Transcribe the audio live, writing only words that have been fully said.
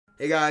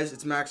Hey guys,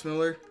 it's Max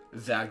Miller.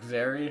 Zach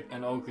Zeri.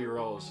 And Oakley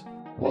Rose.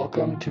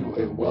 Welcome to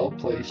a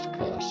well-placed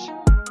cuss.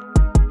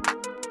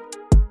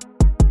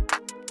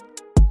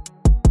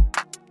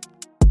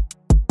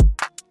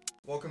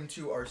 Welcome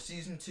to our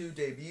Season 2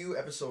 debut,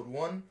 Episode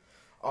 1.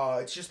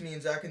 It's just me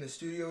and Zach in the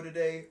studio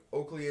today.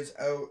 Oakley is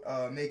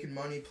out making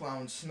money,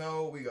 plowing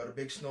snow. We got a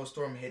big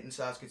snowstorm hitting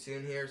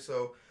Saskatoon here,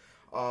 so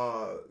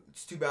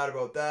it's too bad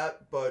about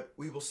that. But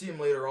we will see him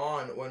later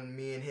on when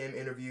me and him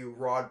interview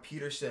Rod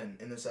Pedersen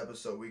in this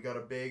episode. We got a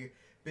big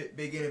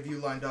interview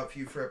lined up for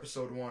you for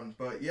Episode 1.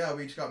 But yeah,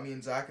 we just got me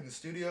and Zach in the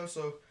studio,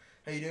 so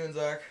how you doing,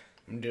 Zach?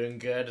 I'm doing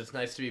good. It's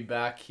nice to be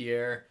back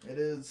here. It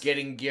is.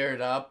 Getting geared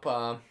up.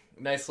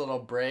 Nice little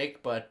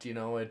break, but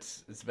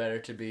it's better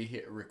to be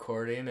here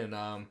recording,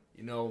 and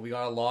we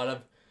got a lot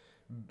of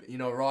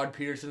Rod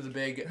Pedersen's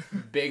a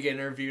big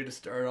interview to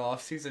start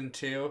off Season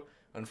 2.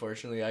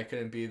 Unfortunately, I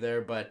couldn't be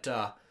there, but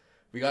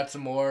we got some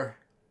more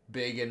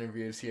big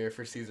interviews here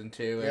for Season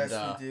 2. Yes,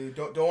 and, we do.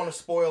 Don't want to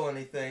spoil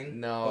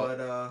anything. No,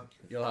 but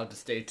you'll have to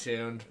stay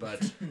tuned.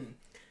 But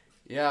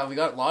yeah, we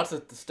got lots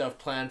of stuff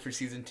planned for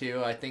Season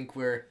 2. I think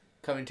we're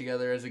coming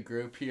together as a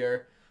group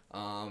here.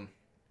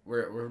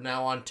 We're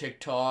now on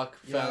TikTok.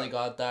 Finally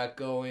got that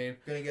going.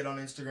 Gonna get on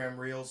Instagram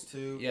Reels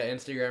too. Yeah,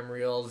 Instagram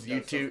Reels,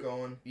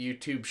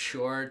 YouTube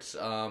Shorts.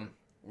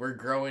 We're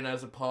growing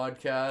as a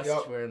podcast.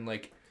 Yep. We're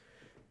in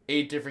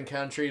 8 different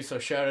countries, so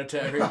shout out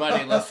to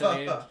everybody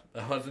listening.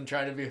 I wasn't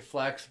trying to be a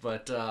flex,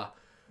 but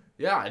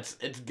yeah,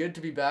 it's good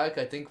to be back.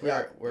 I think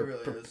we're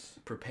really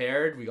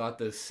prepared. We got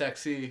this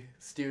sexy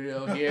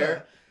studio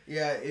here.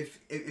 Yeah, if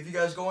you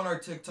guys go on our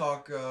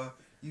TikTok,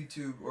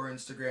 YouTube or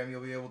Instagram, you'll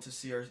be able to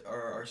see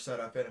our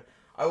setup, and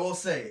I will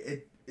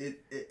say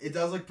it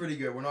does look pretty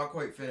good. We're not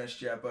quite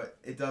finished yet, but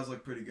it does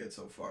look pretty good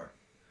so far.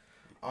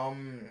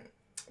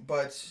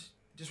 But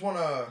just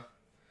wanna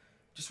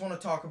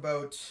talk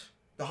about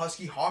the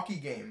Husky hockey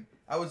game.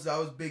 That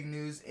was big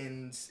news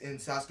in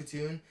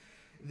Saskatoon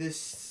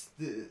this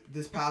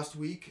past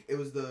week. It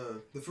was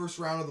the first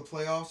round of the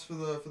playoffs for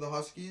the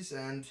Huskies,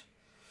 and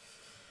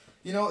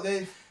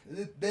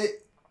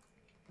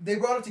they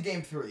brought it to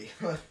Game 3.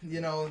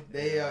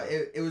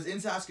 It was in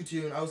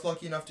Saskatoon. I was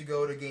lucky enough to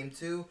go to Game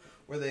 2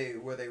 where they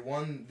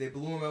won. They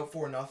blew them out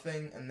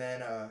 4-0, and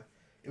then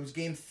it was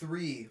Game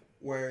 3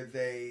 where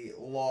they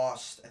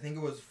lost. I think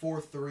it was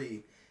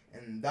 4-3,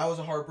 and that was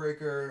a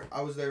heartbreaker.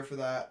 I was there for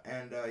that,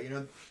 and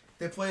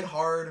they played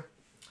hard.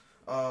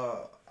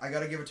 I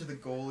gotta give it to the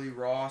goalie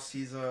Ross.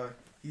 He's an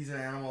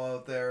animal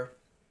out there,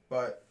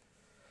 but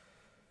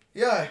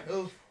yeah, it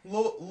was a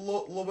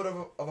little bit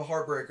of a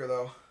heartbreaker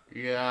though.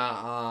 Yeah,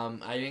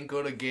 I didn't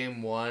go to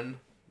Game 1,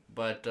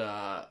 but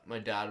my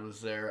dad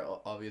was there,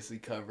 obviously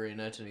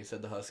covering it, and he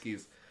said the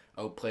Huskies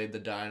outplayed the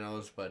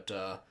Dinos, but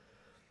a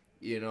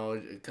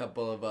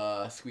couple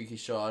of squeaky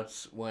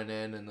shots went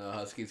in, and the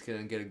Huskies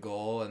couldn't get a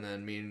goal, and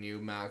then me and you,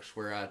 Max,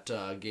 were at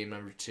game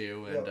number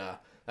 2, and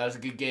that was a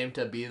good game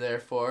to be there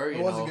for. It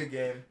was a good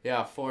game.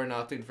 Yeah,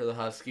 4-0 for the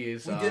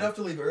Huskies. We did have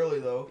to leave early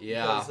though.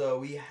 Yeah. Because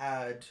we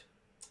had,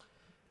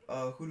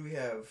 who do we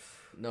have?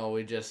 No,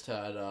 we just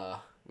had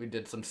we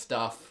did some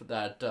stuff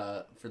that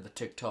for the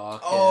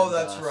TikTok.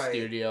 That's right.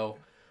 Studio.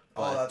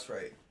 But, that's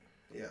right.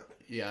 Yeah.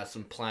 Yeah,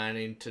 some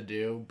planning to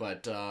do,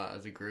 but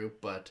as a group,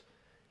 but.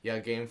 Yeah,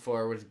 Game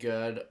 4 was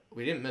good.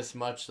 We didn't miss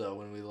much, though,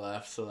 when we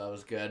left, so that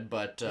was good.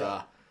 But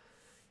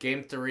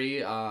Game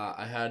 3,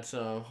 I had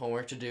some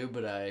homework to do,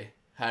 but I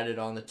had it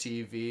on the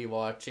TV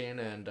watching,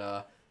 and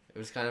it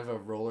was kind of a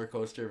roller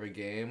coaster of a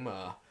game.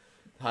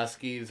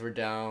 Huskies were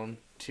down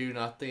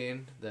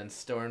 2-0, then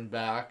stormed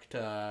back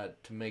to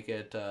make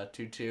it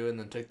 2-2, and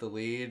then took the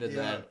lead. And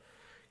then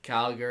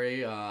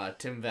Calgary,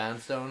 Tim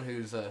Vanstone,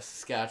 who's a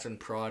Saskatchewan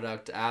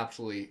product,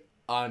 absolutely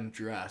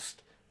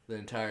undressed the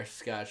entire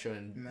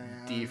Saskatchewan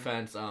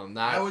defense.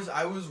 I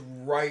was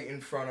right in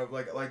front of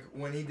like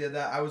when he did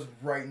that. I was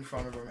right in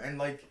front of him,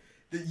 and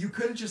you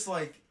couldn't just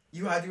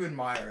you had to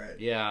admire it.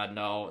 Yeah,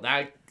 no,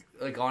 that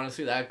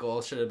honestly that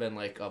goal should have been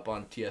up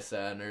on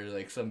TSN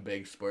or some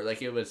big sport.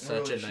 It was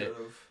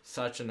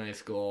such a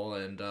nice goal,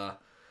 and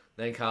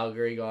then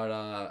Calgary got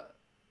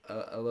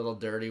a little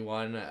dirty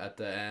one at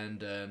the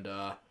end, and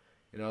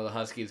the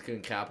Huskies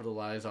couldn't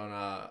capitalize on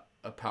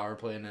a power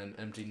play and an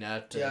empty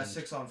net. Yeah,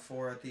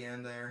 6-on-4 at the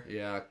end there.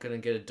 Yeah,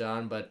 couldn't get it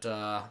done, but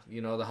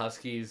the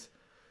Huskies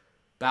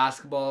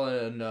basketball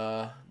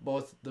and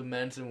both the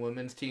men's and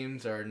women's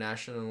teams are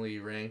nationally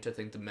ranked. I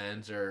think the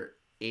men's are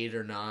 8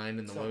 or 9,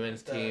 and the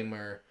women's team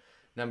are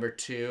number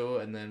 2.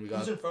 And then we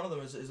got. Who's in front of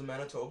them? Is it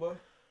Manitoba?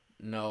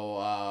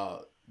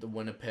 No, the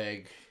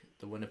Winnipeg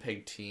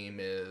team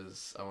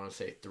is, I want to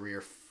say, 3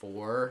 or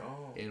 4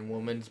 in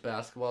women's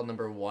basketball.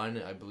 Number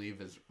 1, I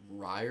believe, is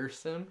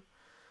Ryerson.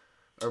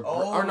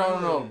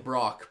 No,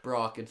 Brock.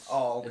 It's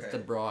it's the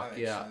Brock.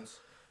 Yeah. Sense.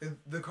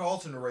 The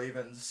Carleton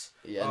Ravens.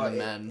 Yeah, in the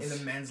men's. In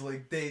the men's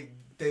league, they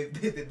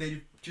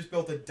just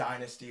built a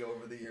dynasty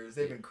over the years.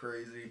 They've been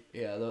crazy.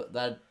 Yeah,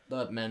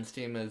 that men's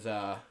team is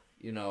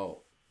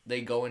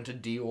they go into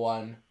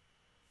D1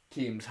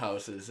 teams'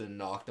 houses and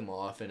knock them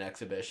off in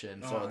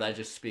exhibition. So that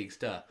just speaks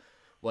to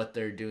what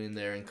they're doing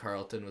there in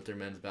Carleton with their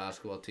men's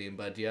basketball team.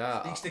 But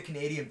yeah, Speaks to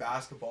Canadian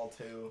basketball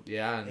too.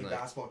 Yeah, I and think like,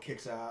 basketball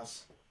kicks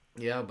ass.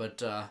 yeah,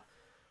 but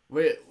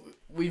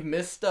we've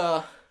missed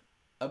a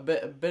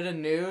bit of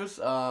news.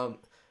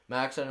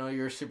 Max, I know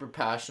you're super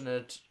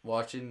passionate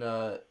watching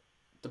the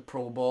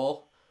Pro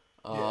Bowl.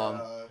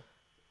 Yeah.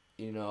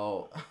 You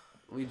know,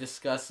 we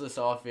discussed this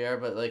off air,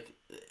 but like,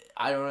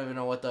 I don't even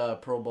know what the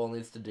Pro Bowl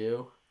needs to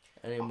do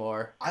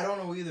anymore. I don't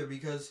know either,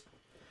 because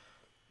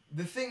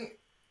the thing,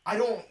 I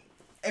don't.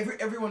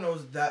 Everyone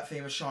knows that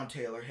famous Sean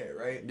Taylor hit,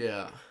 right?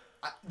 Yeah.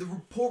 The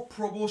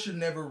Pro Bowl should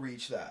never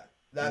reach that.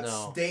 That's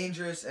No.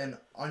 dangerous and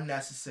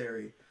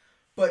unnecessary.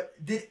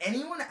 But did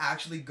anyone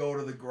actually go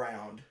to the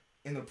ground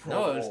in the Pro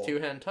Bowl? No, it was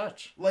 2-hand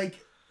touch. Like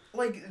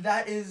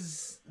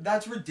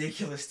that's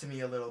ridiculous to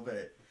me a little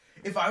bit.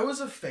 If I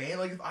was a fan,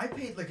 like if I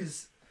paid like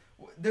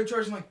they're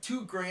charging like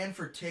 $2,000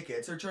 for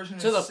tickets. They're charging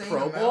To the insane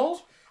Pro amount.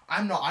 Bowl?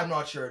 I'm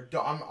not sure.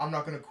 I'm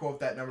not gonna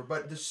quote that number,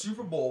 but the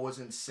Super Bowl was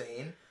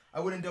insane. I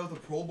wouldn't doubt the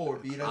Pro Bowl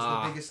would be. That's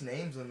the biggest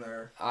names in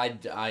there. I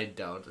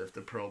doubt if the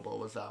Pro Bowl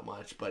was that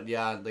much, but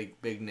yeah,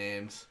 like big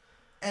names.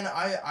 And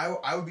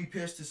I would be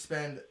pissed to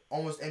spend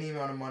almost any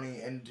amount of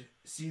money and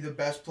see the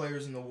best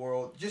players in the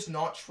world just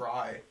not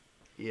try.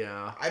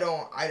 Yeah. I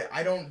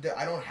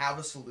don't have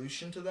a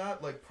solution to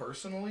that, like,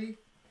 personally,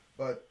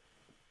 but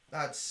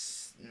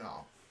that's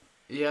no.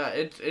 Yeah,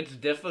 it's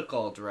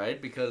difficult,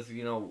 right? Because,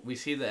 you know, we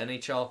see the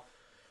NHL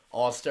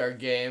All-Star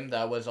game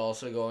that was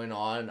also going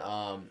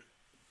on.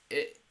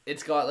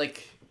 It's got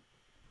like,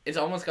 it's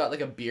almost got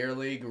like a beer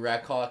league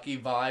rec hockey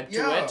vibe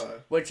to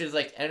it, which is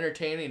like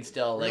entertaining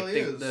still. Like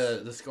Really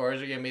the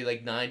scores are gonna be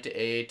like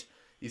 9-8.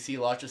 You see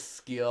lots of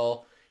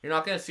skill. You're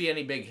not gonna see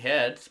any big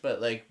hits,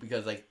 but like,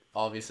 because like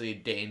obviously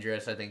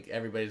dangerous. I think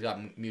everybody's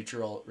got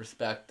mutual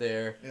respect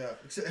there. Yeah,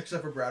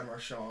 except for Brad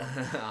Marchand.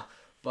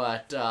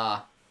 But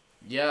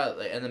yeah,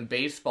 and then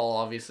baseball,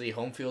 obviously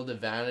home field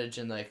advantage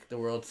and like the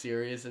World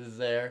Series is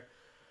there.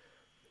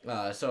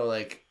 So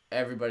like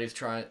everybody's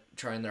trying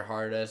their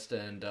hardest,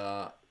 and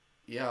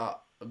yeah,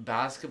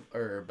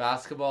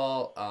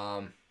 basketball.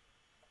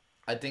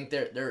 I think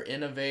they're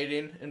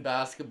innovating in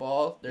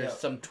basketball. There's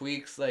some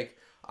tweaks like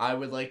I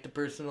would like to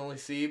personally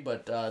see,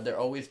 but they're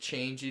always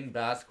changing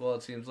basketball.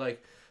 It seems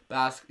like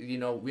you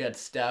know, we had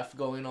Steph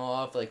going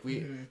off. Like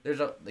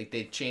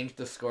they changed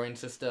the scoring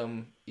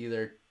system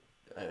either,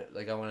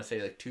 like I want to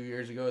say like 2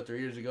 years ago, 3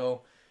 years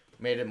ago,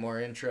 made it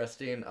more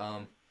interesting.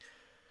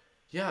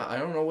 Yeah, I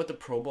don't know what the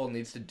Pro Bowl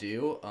needs to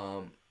do.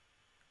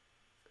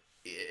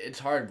 It's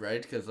hard,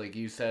 right? Because like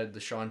you said, the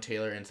Sean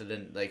Taylor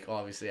incident, like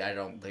obviously I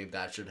don't think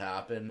that should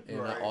happen in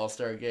an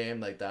All-Star game,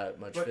 like that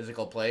much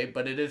physical play.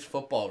 But it is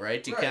football,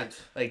 right? You can't,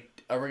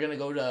 like, are we gonna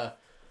go to,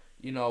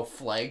 you know,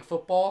 flag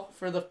football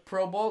for the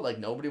Pro Bowl? Like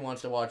nobody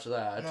wants to watch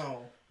that.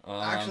 No.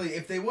 Actually,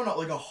 if they went up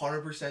like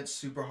 100%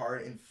 super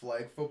hard in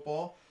flag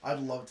football, I'd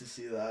love to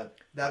see that.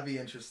 That'd be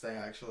interesting,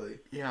 actually.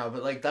 Yeah,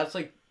 but like that's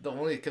like the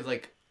only, because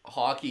like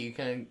hockey you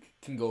can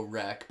go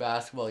rec,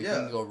 basketball you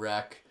can go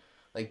rec.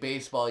 Like,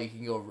 baseball, you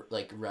can go,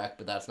 like, rec,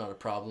 but that's not a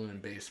problem in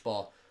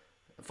baseball.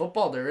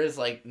 Football, there is,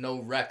 like, no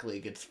rec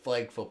league. It's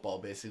flag football,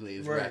 basically,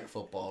 is rec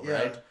football,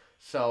 right?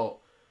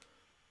 So,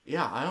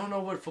 yeah, I don't know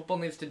what football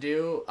needs to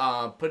do.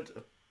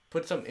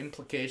 Put some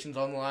implications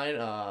on the line.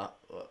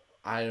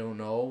 I don't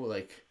know,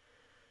 like,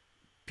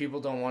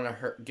 people don't want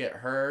to get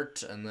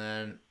hurt and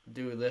then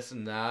do this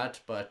and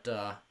that, but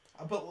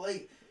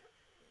like,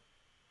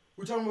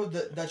 we're talking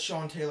about that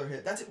Sean Taylor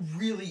hit. That's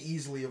really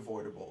easily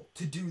avoidable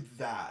to do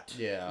that.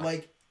 Yeah.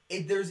 Like,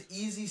 there's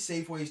easy,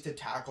 safe ways to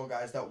tackle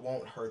guys that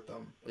won't hurt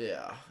them.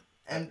 Yeah.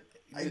 And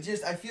I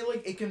feel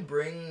like it can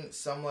bring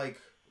some, like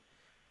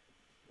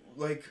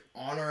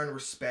honor and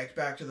respect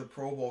back to the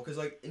Pro Bowl. Because,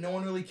 like, no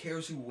one really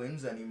cares who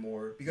wins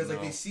anymore. Because,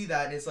 like, they see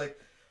that and it's like,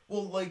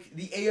 well, like,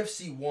 the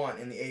AFC won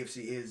and the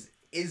AFC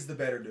is the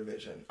better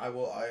division. I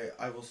will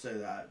say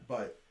that.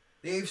 But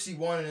the AFC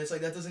won, and it's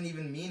like that doesn't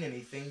even mean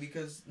anything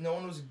because no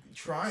one was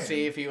trying.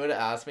 See, if you would have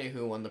asked me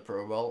who won the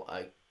Pro Bowl,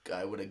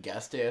 I would have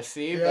guessed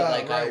AFC, but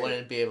like I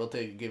wouldn't be able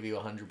to give you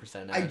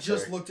 100%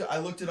 answer. I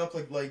looked it up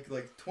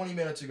like 20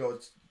 minutes ago.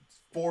 It's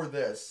for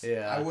this.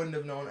 Yeah. I wouldn't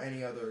have known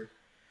any other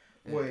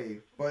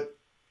way. But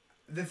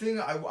the thing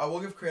I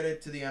will give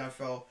credit to the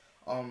NFL.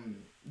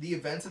 The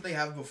events that they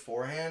have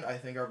beforehand, I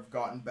think, have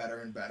gotten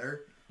better and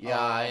better. Yeah,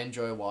 I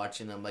enjoy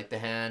watching them, like the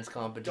hands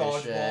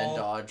competition,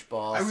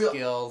 dodgeball,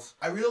 skills.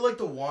 I really like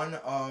the one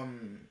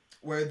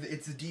where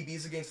it's the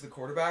DBs against the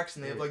quarterbacks,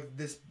 and they have like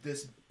this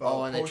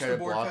and they try to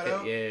block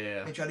it.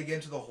 Yeah. They try to get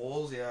into the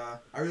holes. Yeah,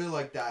 I really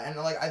like that, and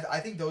like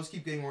I think those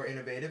keep getting more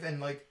innovative, and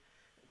like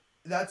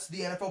that's the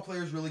NFL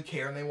players really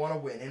care and they want to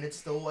win, and it's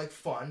still like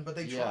fun, but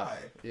they try.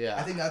 Yeah.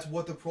 I think that's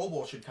what the Pro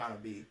Bowl should kind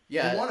of be.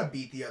 Yeah. They want to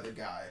beat the other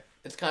guy.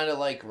 It's kind of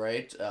like,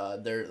 right,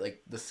 they're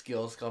like the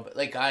skills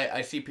like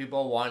I see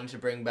people wanting to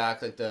bring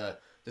back like the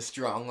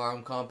strong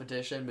arm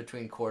competition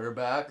between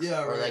quarterbacks.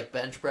 Yeah, or like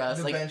bench press.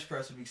 The like, bench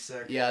press would be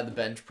sick. Yeah, the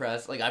bench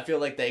press. Like I feel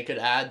like they could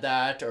add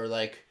that, or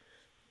like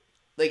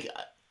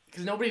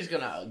because nobody's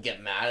gonna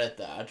get mad at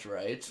that,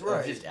 right? Right.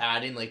 Of just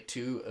adding like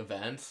 2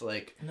 events,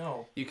 like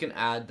No. you can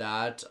add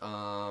that.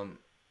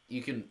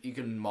 You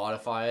can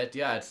modify it.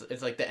 Yeah,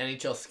 it's like the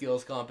NHL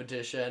skills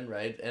competition,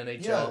 right?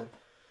 NHL. Yeah.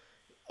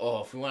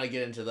 Oh, if we want to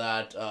get into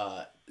that,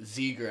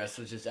 Zegras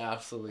was just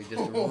absolutely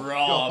just Oh,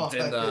 robbed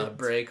in the God.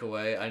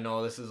 breakaway. I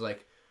know this is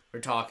like we're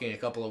talking a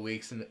couple of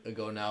weeks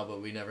ago now,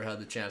 but we never had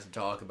the chance to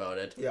talk about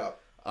it. Yeah.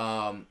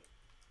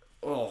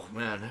 Oh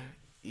man,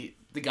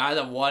 the guy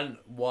that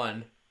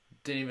won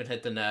didn't even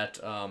hit the net.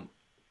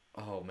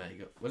 Oh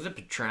man, was it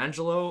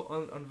Petrangelo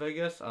on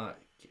Vegas?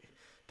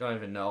 Don't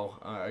even know.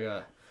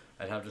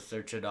 I'd have to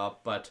search it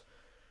up, but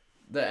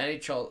the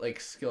NHL like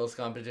skills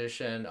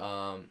competition.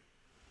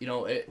 You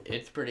know,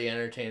 it's pretty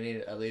entertaining,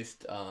 at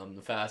least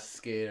the fast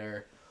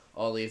skater,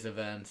 all these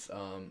events.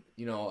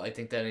 You know, I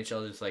think the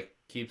NHL just like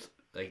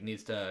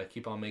needs to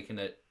keep on making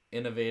it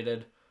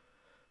innovated,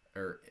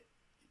 or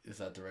is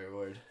that the right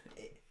word?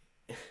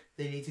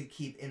 They need to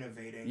keep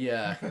innovating.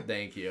 Yeah,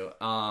 thank you.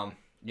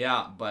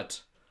 Yeah,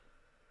 but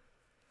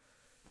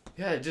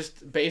yeah,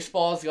 just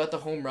baseball's got the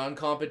home run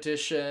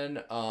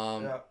competition.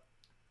 Yeah.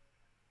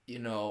 You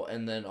know,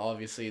 and then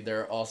obviously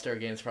their All-Star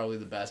game is probably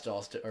the best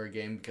All-Star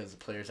game because the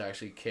players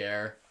actually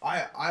care.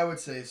 I would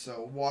say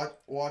so.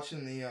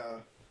 Watching the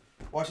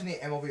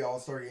MLB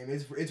All-Star game,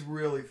 it's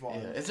really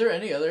fun. Yeah. Is there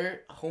any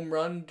other home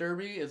run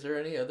derby? Is there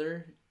any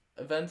other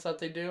events that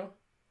they do?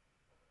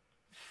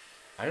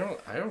 I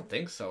don't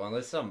think so,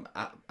 unless I'm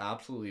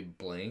absolutely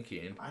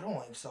blanking. I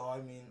don't think so.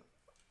 I mean,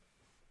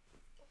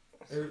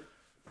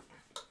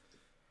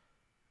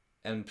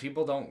 and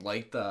people don't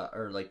like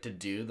to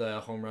do the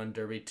home run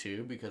derby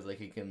too because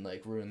like it can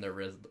like ruin their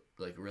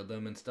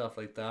rhythm and stuff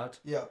like that.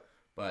 Yeah.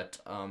 But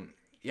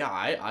yeah,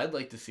 I'd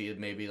like to see it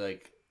maybe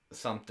like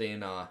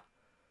something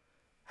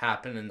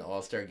happen in the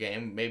All-Star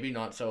game. Maybe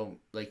not so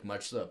like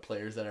much the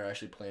players that are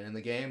actually playing in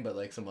the game, but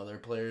like some other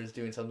players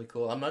doing something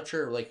cool. I'm not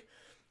sure like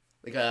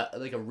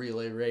a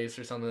relay race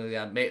or something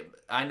like that.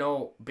 I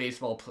know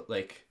baseball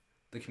like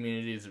the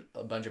community is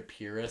a bunch of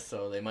purists,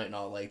 so they might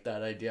not like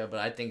that idea, but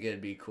I think it'd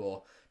be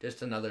cool.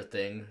 Just another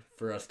thing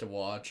for us to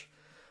watch.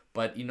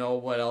 But you know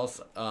what else?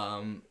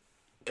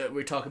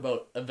 We talk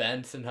about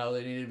events and how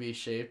they need to be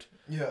shaped.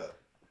 Yeah.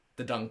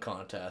 The dunk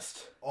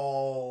contest.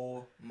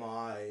 Oh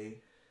my.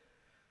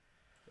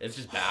 It's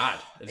just bad.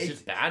 It's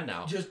just bad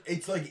now.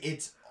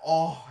 It's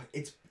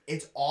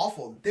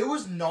awful. There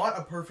was not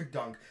a perfect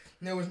dunk.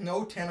 There was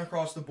no 10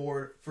 across the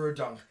board for a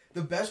dunk.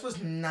 The best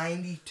was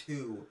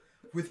 92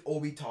 with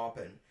Obi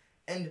Toppin.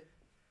 And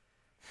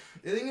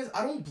the thing is,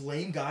 I don't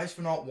blame guys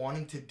for not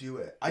wanting to do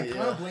it. I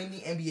kind of blame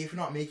the NBA for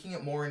not making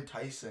it more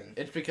enticing.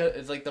 It's because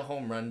it's like the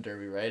home run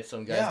derby, right?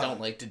 Some guys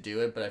don't like to do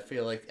it, but I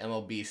feel like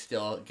MLB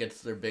still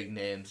gets their big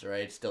names,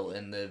 right? Still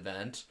in the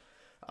event.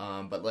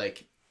 But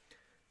like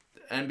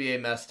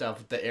NBA messed up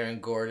with the Aaron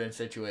Gordon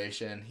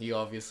situation. He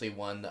obviously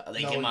won.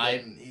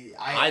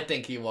 I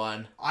think he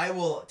won. I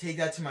will take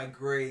that to my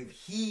grave.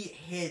 He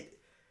hit.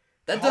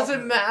 That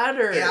doesn't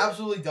matter. It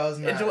absolutely does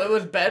matter. It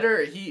was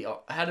better. He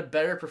had a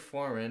better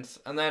performance,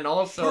 and then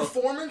also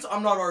performance.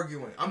 I'm not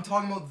arguing. I'm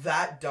talking about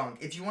that dunk.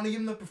 If you want to give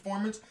him the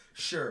performance,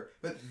 sure,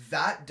 but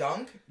that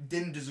dunk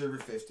didn't deserve a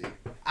 50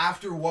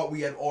 after what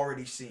we had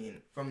already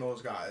seen from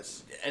those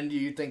guys. And do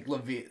you think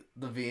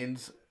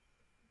Levine's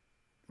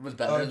was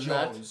better than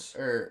Jones.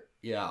 that? Or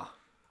yeah,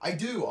 I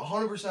do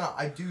 100%.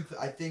 I do.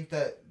 I think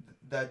that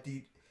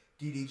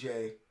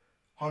DDJ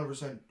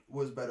 100%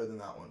 was better than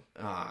that one.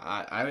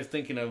 I was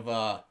thinking of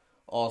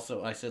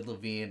also I said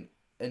Levine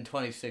in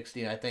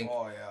 2016. I think.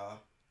 Oh yeah.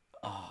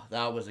 Oh,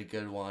 that was a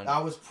good one.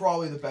 That was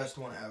probably the best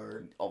one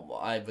ever.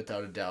 Oh,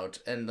 without a doubt.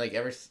 And like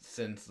ever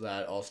since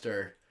that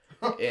All-Star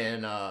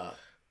in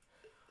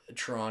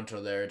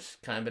Toronto, there it's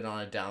kind of been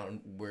on a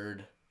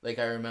downward. Like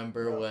I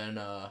remember when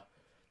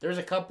there's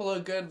a couple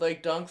of good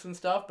like dunks and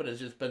stuff, but it's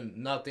just been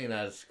nothing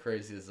as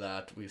crazy as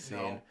that we've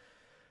seen.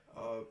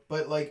 No.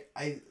 But like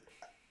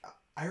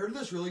I heard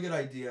this really good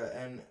idea,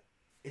 and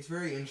it's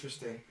very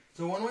interesting.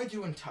 So one way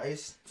to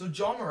entice... So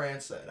John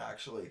Morant said,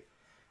 actually,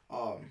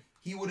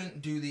 he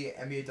wouldn't do the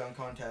NBA dunk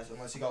contest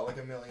unless he got, like,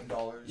 $1 million.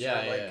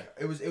 Yeah.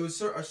 It was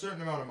a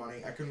certain amount of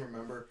money. I couldn't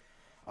remember.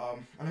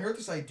 And I heard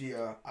this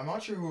idea. I'm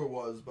not sure who it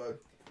was,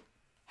 but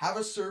have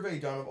a survey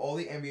done of all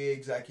the NBA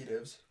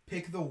executives.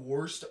 Pick the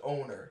worst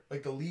owner,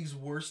 like the league's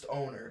worst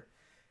owner.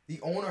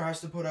 The owner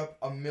has to put up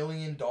 $1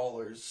 million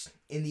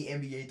in the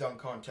NBA dunk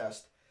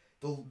contest.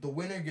 The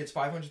winner gets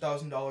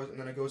 $500,000, and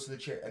then it goes to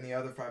the and the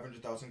other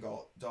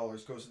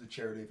 $500,000 goes to the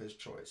charity of his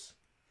choice.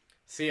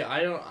 See,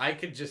 I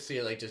could just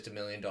see like just $1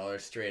 million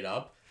straight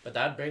up, but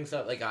that brings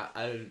up like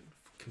I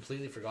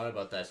completely forgot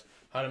about this.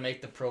 How to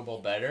make the Pro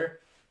Bowl better?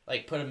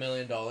 Like put $1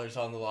 million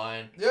on the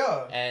line.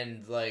 Yeah.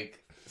 And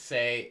like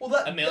say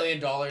 $1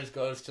 million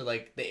goes to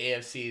like the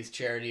AFC's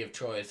charity of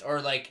choice, or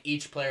like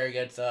each player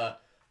gets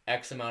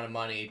X amount of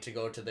money to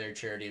go to their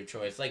charity of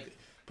choice. Like.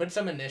 Put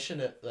some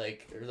initiative,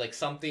 or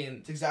something.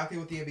 It's exactly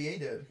what the NBA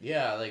did.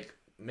 Yeah, like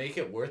make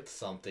it worth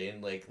something.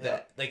 Like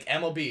that, like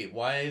MLB.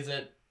 Why is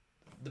it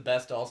the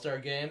best All-Star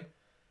game?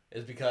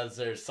 is because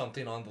there's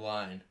something on the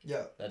line.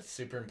 Yeah. That's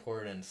super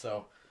important.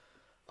 So,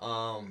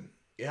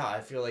 yeah,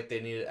 I feel like they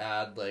need to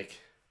add like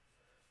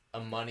a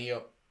money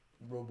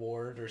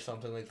reward or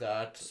something like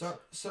that.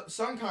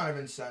 Some kind of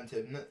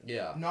incentive.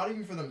 Yeah. Not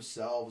even for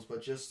themselves,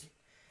 but just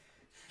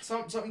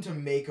something to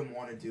make them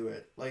want to do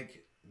it.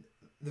 Like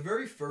the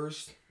very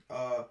first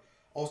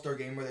All-Star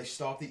game where they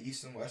stopped the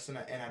East and West and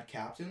had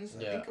captains.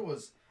 I think it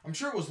was. I'm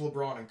sure it was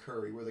LeBron and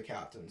Curry were the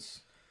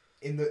captains.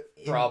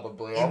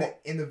 Probably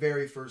in the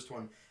very first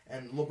one,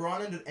 and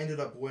LeBron ended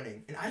up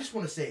winning. And I just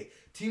want to say,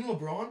 Team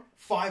LeBron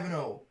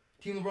 5-0.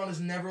 Team LeBron has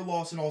never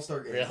lost an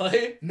All-Star game.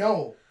 Really?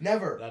 No,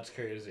 never. That's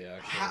crazy,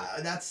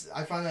 actually.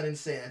 I find that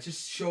insane. It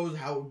just shows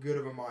how good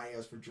of a mind he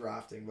has for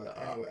drafting. But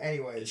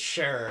anyways.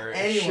 Sure.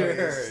 His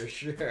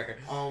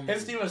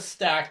team was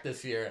stacked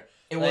this year.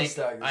 It was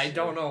stacked this I year.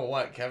 don't know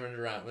what Kevin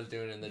Durant was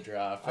doing in the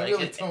draft. I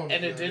really don't.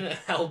 And it didn't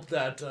help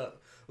that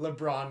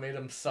LeBron made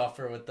him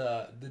suffer with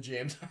the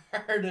James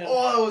Harden.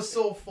 Oh, that was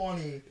so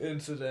funny.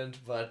 Incident,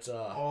 but.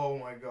 Oh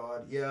my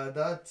God! Yeah,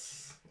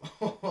 that's.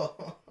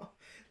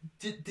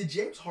 Did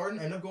James Harden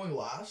end up going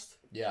last?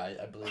 Yeah,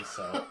 I believe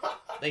so.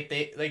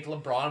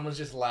 LeBron was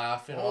just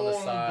laughing on the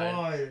side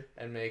God.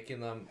 and making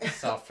them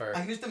suffer.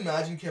 I can just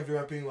imagine Kevin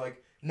Durant being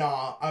like,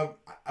 "Nah,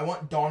 I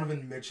want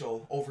Donovan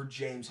Mitchell over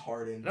James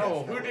Harden."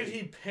 No, definitely. who did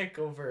he pick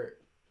over?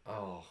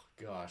 Oh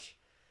gosh,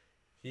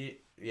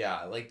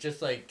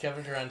 just like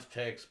Kevin Durant's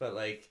picks, but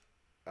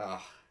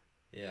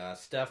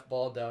Steph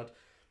balled out.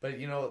 But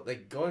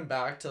going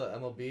back to the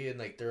MLB and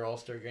their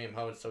All-Star game,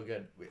 how it's so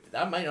good.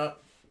 That might not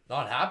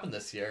happen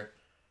this year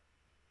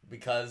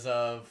because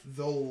of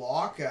the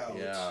lockout.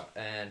 Yeah,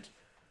 and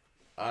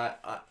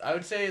I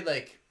would say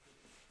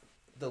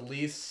the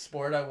least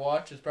sport I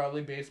watch is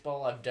probably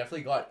baseball. I've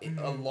definitely got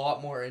a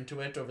lot more into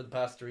it over the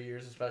past 3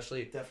 years,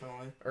 especially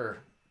or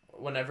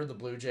whenever the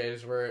Blue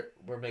Jays were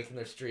making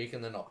their streak,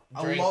 and then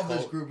I love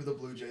this group of the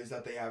Blue Jays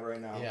that they have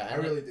right now. Yeah, I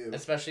really do.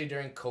 Especially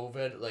during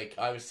COVID,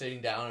 I was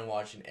sitting down and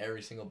watching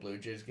every single Blue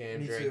Jays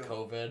game during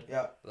COVID.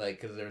 Yeah.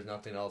 Because there was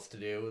nothing else to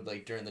do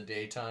during the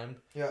daytime.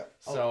 Yeah.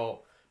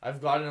 So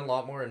I've gotten a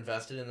lot more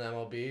invested in the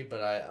MLB,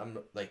 but I'm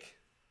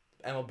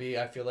MLB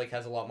I feel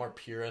has a lot more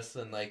purists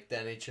than the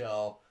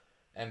NHL,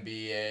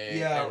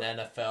 NBA, and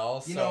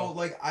NFL.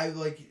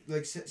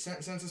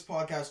 Since this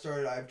podcast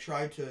started, I've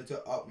tried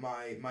to up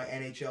my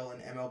NHL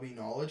and MLB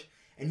knowledge,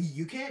 and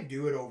you can't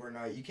do it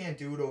overnight. You can't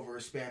do it over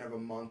a span of a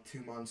month,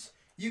 2 months.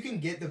 You can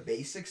get the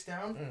basics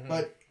down,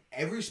 but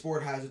every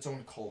sport has its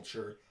own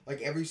culture.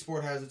 Every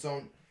sport has its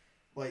own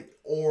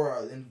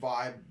aura and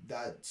vibe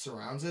that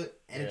surrounds it,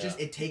 and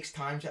it takes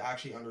time to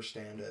actually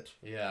understand it.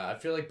 Yeah, I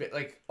feel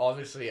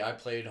obviously I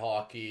played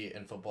hockey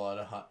and football at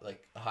a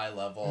high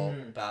level.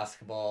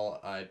 Basketball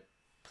I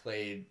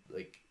played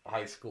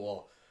high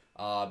school.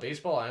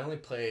 Baseball I only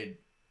played,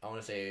 I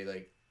want to say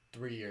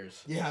 3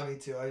 years. Yeah, me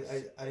too. I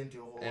didn't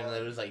do a whole lot. And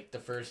it was the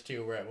first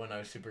two were when I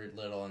was super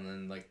little, and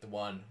then the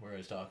one where I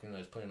was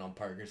playing on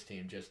Parker's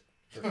team just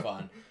for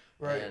fun.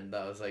 Right. And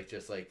that was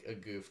just a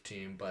goof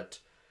team, but.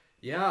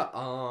 Yeah,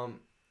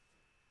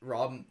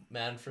 Rob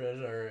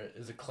Manfred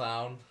is a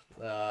clown.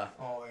 That's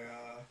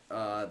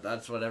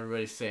what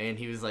everybody's saying.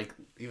 He was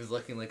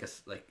looking like a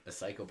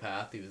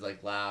psychopath. He was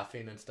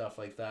laughing and stuff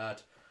like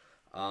that.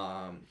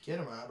 Get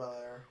him out of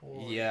there.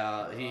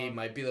 He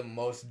might be the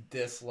most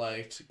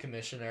disliked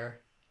commissioner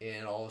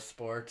in all of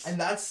sports. And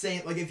that's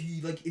saying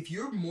if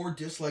you're more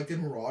disliked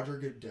than Roger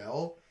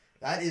Goodell,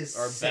 that is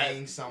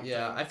saying something.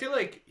 Yeah, I feel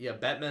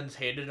Bettman's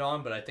hated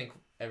on, but I think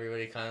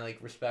everybody kind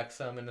of respects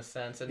him in a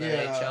sense in the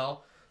NHL.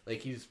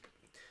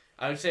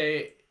 I would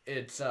say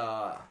it's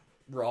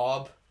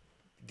Rob,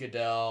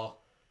 Goodell,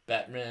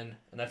 Bettman,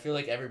 and I feel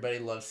everybody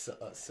loves.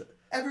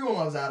 Everyone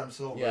loves Adam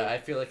Silver. Yeah, I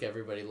feel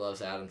everybody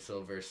loves Adam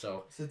Silver.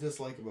 So it's a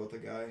dislike about the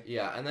guy.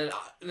 Yeah, and then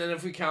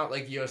if we count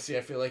UFC,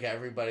 I feel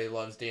everybody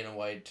loves Dana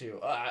White too.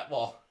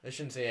 Well, I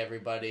shouldn't say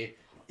everybody.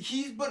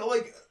 He's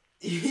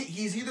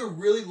either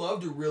really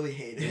loved or really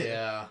hated.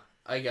 Yeah,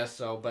 I guess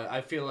so. But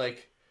I feel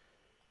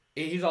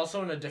he's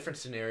also in a different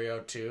scenario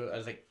too,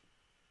 as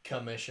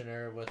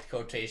commissioner with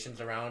quotations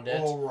around it.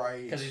 Oh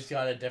right. Because he's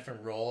got a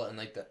different role, and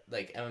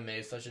MMA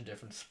is such a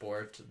different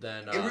sport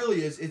than. It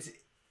really is.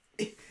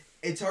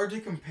 It's hard to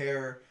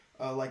compare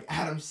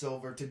Adam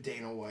Silver to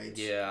Dana White.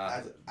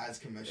 Yeah. As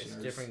commissioners.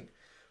 It's different,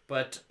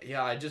 but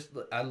yeah,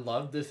 I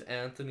love this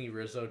Anthony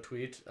Rizzo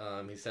tweet.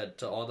 He said,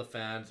 "To all the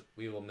fans,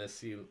 we will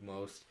miss you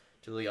most.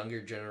 To the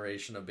younger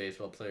generation of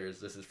baseball players,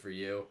 this is for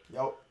you."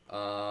 Yep.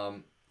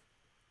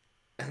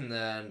 And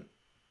then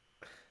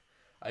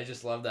I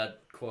just love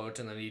that quote,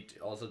 and then he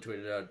also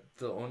tweeted out,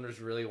 "The owners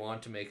really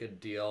want to make a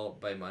deal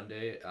by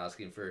Monday,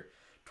 asking for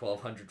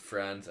 1,200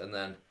 friends," and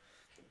then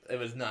it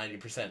was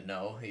 90%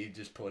 no. He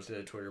just posted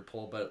a Twitter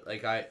poll, but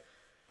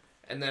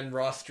and then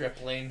Ross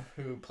Stripling,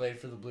 who played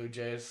for the Blue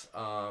Jays,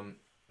 a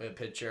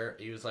pitcher,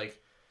 he was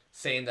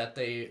saying that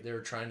they were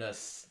trying to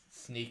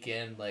sneak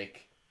in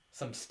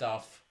some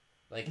stuff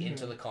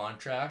into the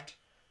contract,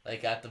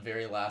 at the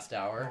very last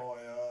hour. Oh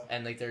yeah.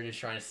 And they're just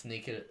trying to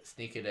sneak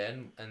it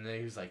in, and then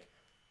he was like,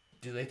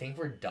 "Do they think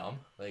we're dumb?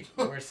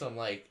 We're some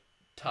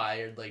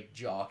tired like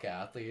jock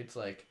athletes.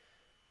 Like,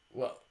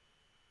 well,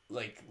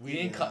 like we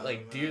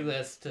didn't do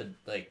this to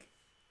like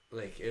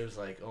it was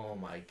like, oh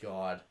my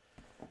god,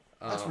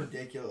 that's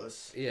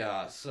ridiculous.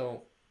 Yeah,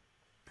 so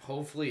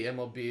hopefully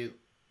MLB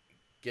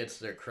gets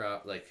their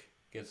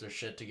gets their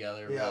shit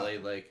together. Yeah. Really,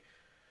 like,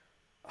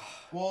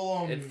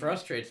 well, it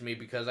frustrates me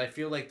because I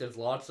feel like there's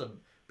lots of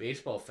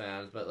baseball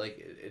fans, but like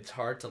it's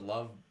hard to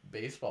love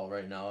baseball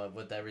right now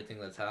with everything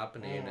that's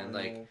happening and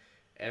like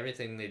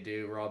everything they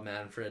do. Rob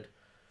Manfred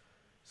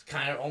is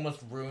kind of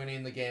almost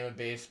ruining the game of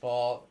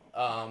baseball,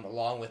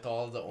 along with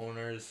all of the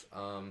owners.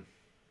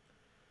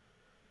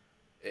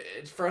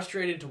 It's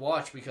frustrating to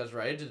watch because,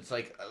 right, it's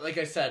like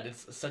I said,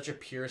 it's such a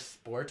pure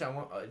sport.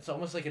 It's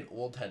almost like an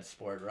old head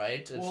sport, right?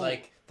 It's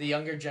like the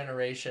younger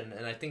generation,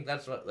 and I think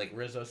that's what, like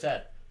Rizzo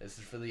said, this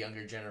is for the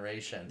younger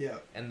generation. Yeah.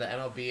 And the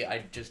MLB,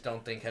 I just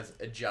don't think has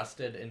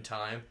adjusted in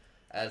time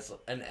as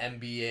an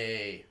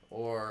NBA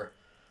or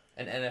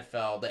an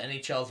NFL. The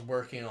NHL's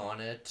working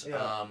on it.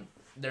 Yeah.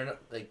 They're not,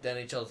 like, the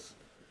NHL's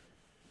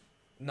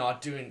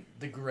not doing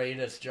the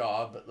greatest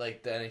job, but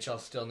like the NHL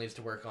still needs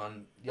to work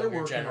on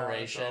younger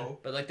generation.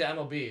 But like the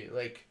MLB,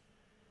 like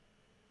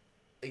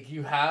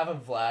you have a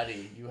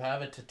Vladdy, you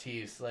have a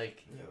Tatis,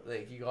 like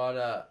you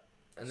gotta,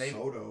 and they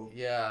Soto.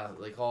 Yeah,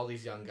 like all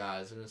these young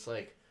guys, and it's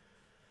like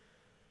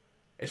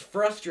it's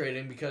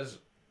frustrating because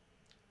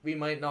we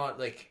might not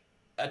like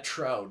a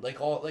Trout, like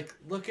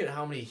look at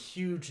how many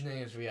huge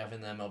names we have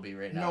in the MLB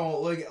right now. No,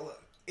 like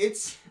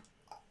it's.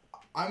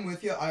 I'm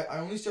with you. I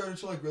only started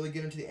to like really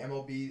get into the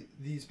MLB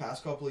these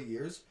past couple of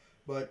years,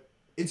 but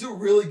it's a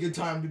really good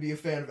time to be a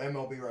fan of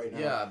MLB right now.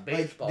 Yeah,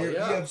 baseball. You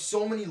have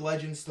so many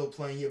legends still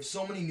playing. You have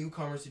so many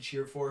newcomers to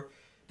cheer for.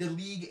 The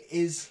league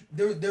is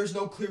there's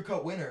no clear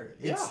cut winner.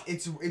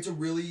 It's a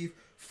really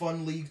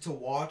fun league to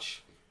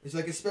watch. It's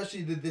like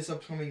especially this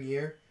upcoming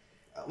year.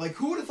 Like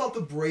who would have thought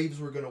the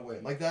Braves were gonna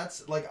win? Like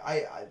that's like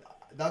I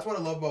that's what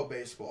I love about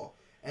baseball.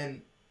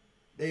 And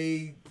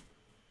it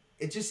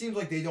just seems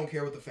like they don't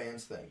care what the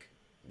fans think.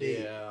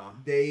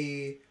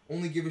 They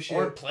only give a shit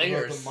or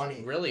players, about the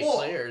money. Really,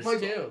 players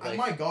too. Like,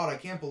 my God, I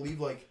can't believe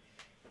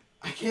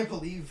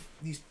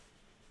these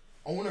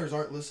owners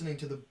aren't listening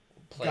to the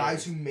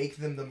guys who make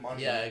them the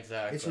money. Yeah,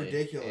 exactly. It's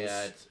ridiculous.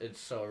 Yeah, it's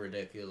so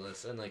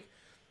ridiculous, and like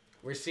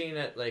we're seeing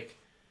it. Like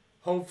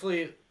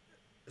hopefully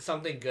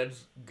something good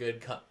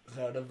comes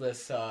out of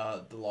this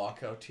the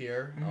lockout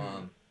here.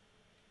 Mm-hmm.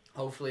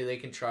 Hopefully they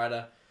can try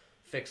to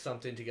fix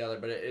something together,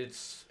 but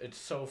it's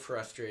so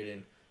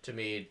frustrating to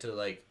me to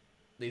like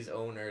these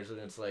owners, and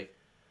it's like,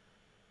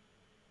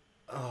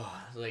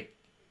 like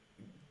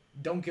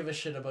don't give a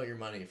shit about your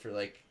money for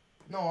like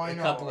a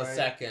couple of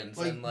seconds,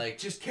 like, and like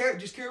just care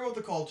about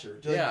the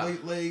culture.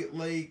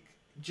 Like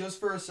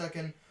just for a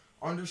second,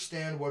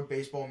 understand what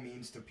baseball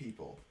means to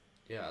people.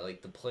 Yeah,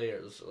 like the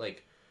players.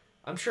 Like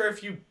I'm sure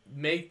if you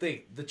make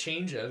the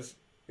changes,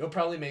 you'll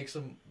probably make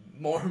some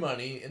more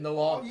money in the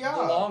long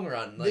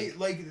run.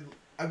 Like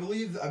I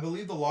believe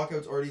the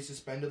lockout's already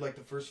suspended like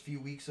the first few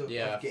weeks of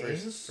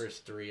games.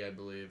 First 3, I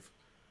believe.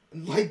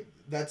 Like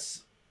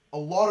that's a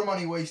lot of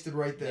money wasted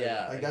right there.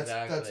 Yeah, like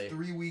that's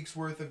 3 weeks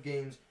worth of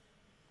games,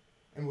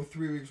 and with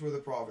 3 weeks worth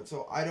of profit.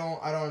 So I don't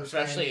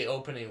understand. Especially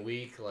opening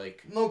week,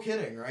 like. No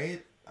kidding,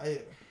 right?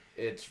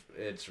 It's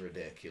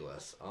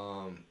ridiculous.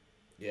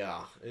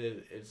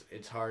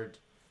 It's hard.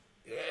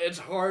 It's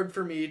hard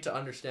for me to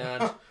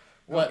understand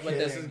what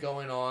this is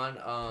going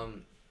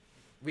on.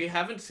 We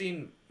haven't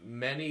seen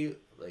many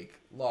like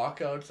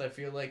lockouts, I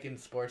feel like, in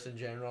sports in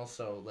general,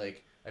 so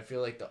like I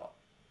feel like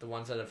the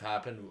ones that have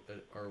happened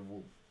are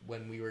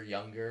when we were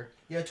younger.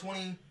 Yeah,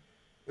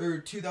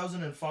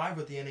 2005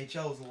 with the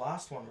NHL was the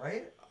last one,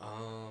 right?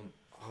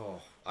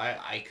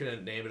 I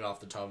couldn't name it off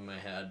the top of my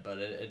head, but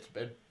it's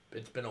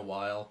been a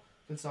while.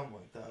 Been something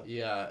like that.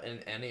 Yeah, in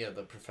any of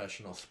the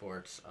professional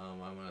sports, I'm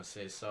gonna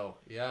say so.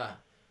 Yeah.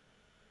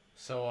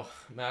 So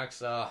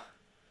Max, what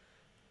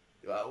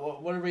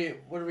are we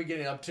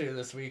getting up to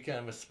this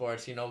weekend with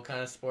sports? You know,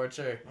 kind of sports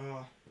are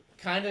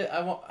kind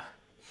of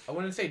I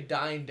wouldn't say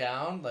dying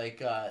down. Like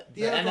the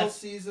NFL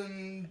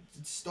season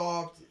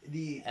stopped.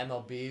 The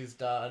MLB's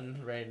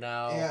done right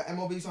now. Yeah,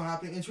 MLB's not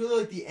happening. It's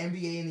really like the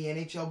NBA and the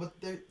NHL, but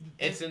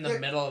it's in the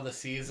middle of the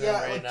season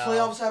right now.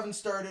 Playoffs haven't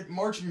started.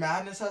 March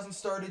Madness hasn't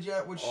started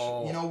yet, which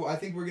I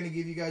think we're gonna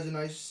give you guys a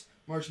nice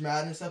March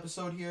Madness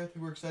episode here. I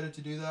think we're excited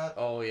to do that.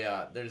 Oh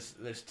yeah, there's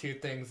 2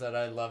 things that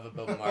I love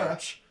about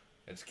March.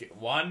 It's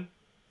 1,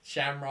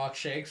 Shamrock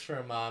Shakes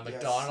from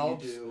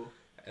McDonald's, yes, you do.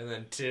 And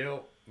then 2,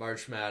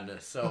 March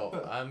Madness.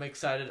 So I'm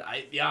excited.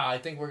 I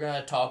think we're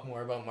gonna talk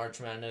more about March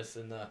Madness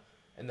in the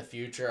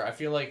future. I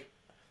feel like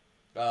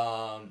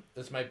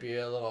this might be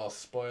a little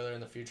spoiler in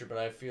the future, but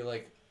I feel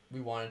like we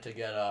wanted to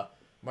get a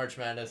March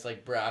Madness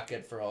like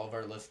bracket for all of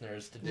our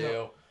listeners to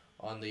do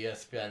on the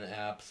ESPN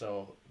app.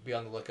 So be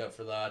on the lookout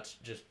for that.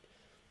 Just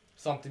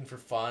something for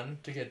fun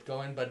to get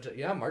going. But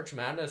yeah, March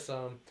Madness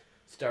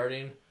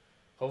starting.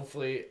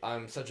 Hopefully,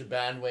 I'm such a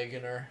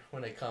bandwagoner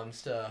when it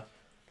comes to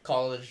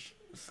college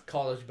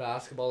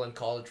basketball and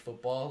college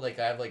football. Like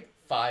I have like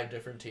 5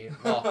 different teams.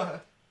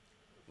 Well,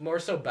 more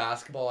so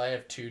basketball. I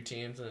have 2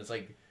 teams, and it's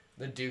like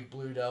the Duke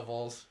Blue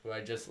Devils, who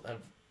I just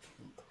have.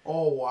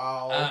 Oh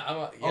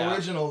wow! Yeah.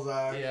 Original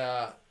Zach.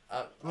 Yeah.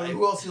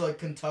 Who else you like?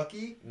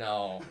 Kentucky?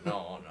 No.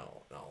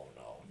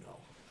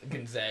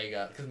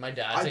 Gonzaga, because my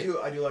dad. I do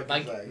like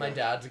Gonzaga. My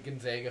dad's a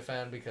Gonzaga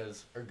fan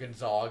or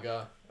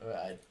Gonzaga.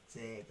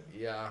 Gonzaga.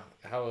 Yeah,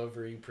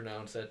 however you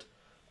pronounce it.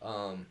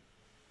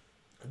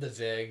 The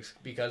Zags,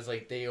 because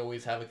like they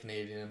always have a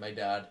Canadian, and my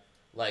dad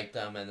liked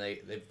them, and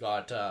they've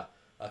got a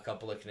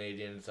couple of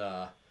Canadians,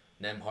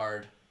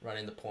 Nemhard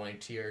running the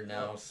point here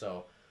now,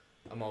 so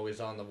I'm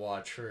always on the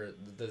watch for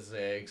the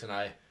Zags,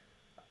 and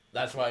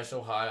that's why I'm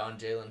so high on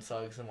Jalen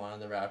Suggs and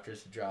wanted the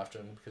Raptors to draft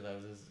him, because I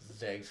was a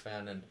Zags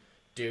fan, and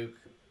Duke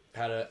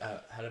had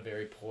a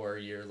very poor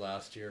year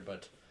last year,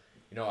 but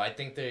I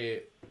think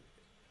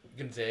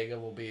Gonzaga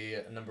will be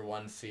a number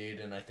 1 seed,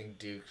 and I think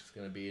Duke's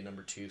going to be a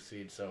number 2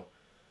 seed, so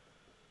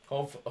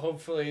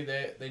hopefully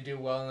they do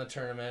well in the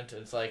tournament.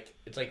 It's like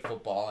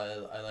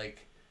football. I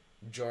like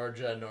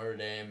Georgia, Notre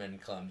Dame,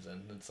 and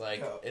Clemson. It's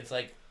like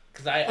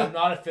because I'm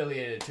not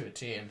affiliated to a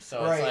team,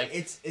 so right.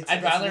 It's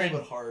I'd rather a little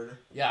bit hard.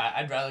 Yeah,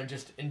 I'd rather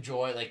just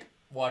enjoy, like,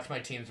 watch my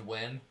teams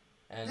win,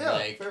 and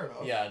fair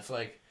enough. Yeah, it's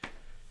like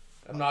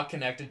I'm not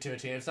connected to a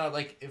team. It's not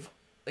like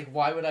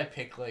why would I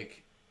pick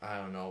I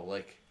don't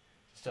know,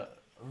 just a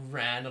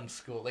random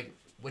school like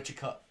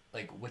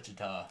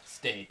Wichita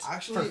State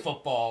for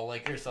football,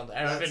 or something.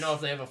 I don't even know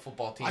if they have a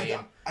football team.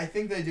 I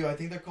think they do. I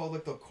think they're called the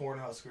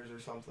Cornhuskers or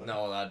something.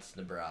 No, that's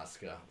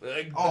Nebraska. But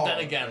then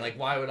again,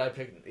 why would I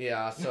pick?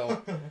 Yeah,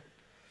 so.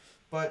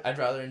 But I'd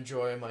rather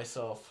enjoy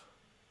myself.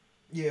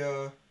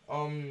 Yeah.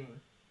 I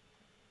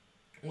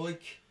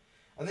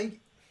think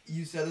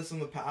you said this in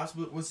the past,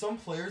 but with some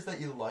players that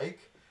you like,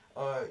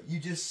 you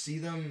just see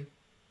them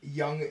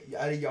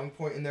at a young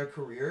point in their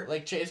career.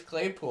 Like Chase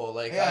Claypool.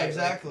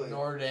 Exactly.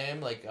 Notre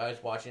Dame, I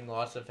was watching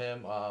lots of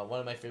him. One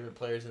of my favorite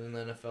players in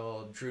the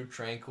NFL, Drew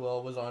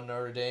Tranquill, was on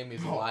Notre Dame.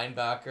 He's a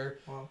linebacker.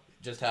 Wow.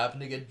 Just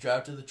happened to get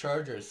drafted to the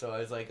Chargers, so I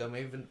was I'm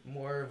even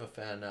more of a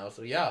fan now.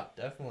 So yeah,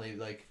 definitely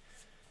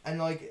And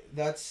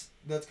that's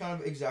kind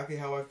of exactly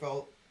how I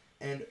felt,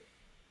 and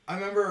I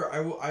remember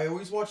I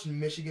always watched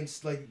Michigan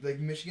State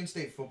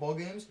football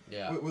games.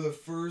 Yeah. Were the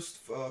first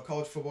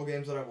college football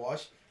games that I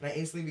watched, and I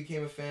instantly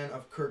became a fan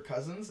of Kirk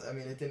Cousins. I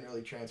mean, it didn't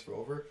really transfer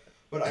over,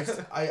 but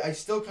I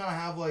still kind of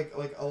have like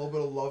a little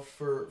bit of love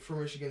for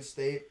Michigan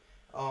State.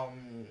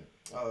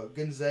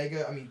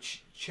 Gonzaga. I mean,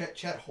 Chet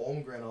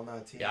Holmgren on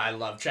that team. Yeah, I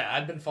love Chet.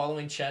 I've been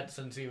following Chet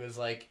since he was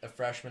a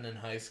freshman in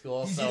high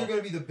school. He's either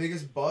gonna be the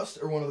biggest bust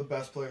or one of the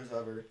best players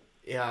ever.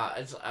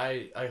 Yeah,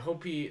 I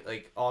hope he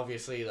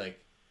obviously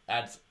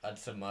adds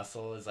some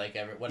muscle is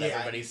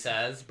everybody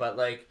says, but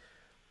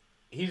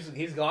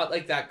he's got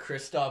that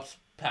Kristaps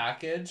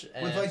package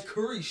and with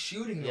Curry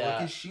shooting though,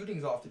 his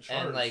shooting's off the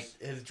charts,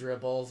 and his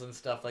dribbles and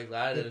stuff like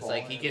that, and it's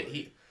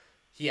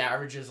he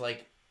averages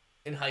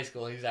in high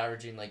school he's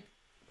averaging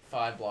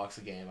 5 blocks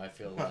a game, I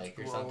feel like,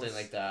 or something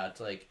like that.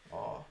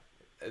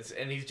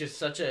 And he's just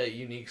such a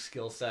unique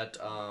skill set.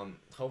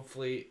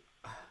 Hopefully,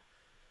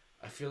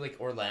 I feel like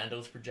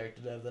Orlando's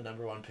projected to have the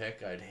number 1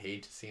 pick. I'd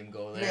hate to see him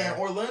go there. Man,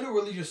 Orlando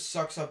really just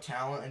sucks up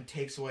talent and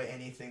takes away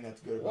anything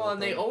that's good. Well,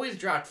 and they always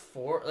draft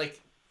 4.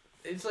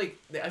 It's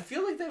I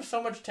feel like they have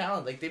so much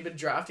talent. They've been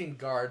drafting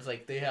guards.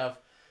 They have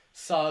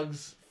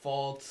Suggs,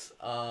 Fultz,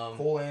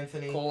 Cole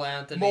Anthony, Mo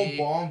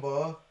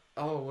Bamba.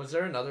 Oh, was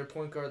there another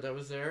point guard that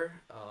was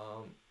there?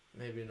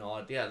 Maybe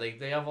not. Yeah,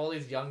 they have all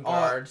these young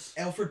guards.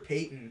 Alfred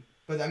Payton,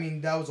 but I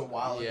mean that was a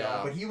while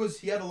ago. But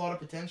he had a lot of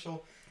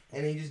potential,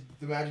 and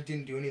the Magic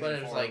didn't do anything. But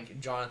it was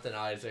Jonathan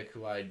Isaac,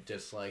 who I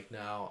dislike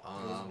now.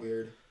 It was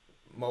weird.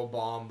 Mo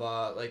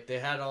Bamba, they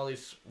had all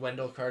these.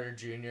 Wendell Carter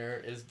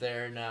Jr. is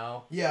there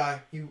now. Yeah,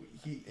 he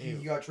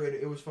got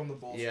traded. It was from the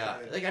Bulls. Yeah,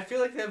 trade. I feel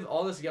like they have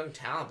all this young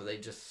talent, but they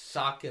just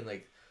suck. And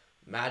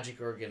Magic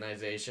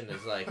organization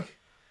is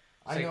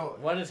I know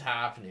what is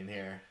happening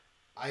here.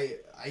 I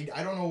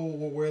don't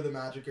know where the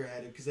Magic are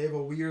headed, because they have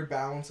a weird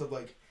balance of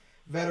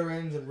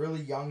veterans and really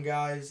young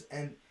guys,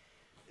 and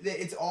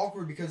it's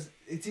awkward because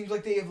it seems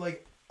like they have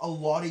a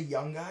lot of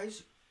young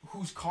guys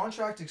whose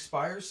contract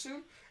expires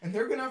soon, and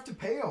they're gonna have to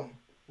pay them.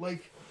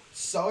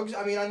 Suggs,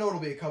 I mean, I know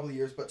it'll be a couple of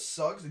years, but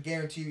Suggs, I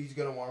guarantee you he's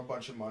gonna want a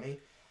bunch of money.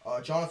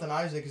 Jonathan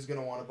Isaac is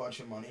gonna want a bunch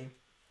of money.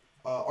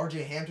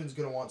 R.J. Hampton's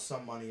gonna want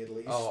some money at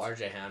least. Oh,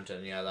 R.J.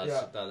 Hampton,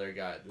 that's the other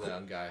guy, the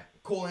young guy.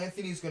 Cole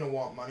Anthony's gonna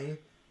want money.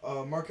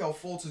 Markelle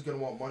Fultz is gonna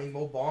want money.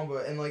 Mo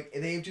Bamba, and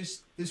they have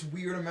just this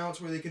weird amounts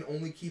where they can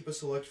only keep a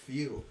select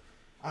few.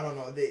 I don't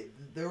know.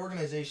 Their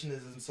organization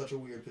is in such a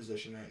weird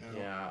position right now.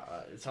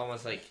 Yeah, it's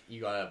almost like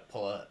you gotta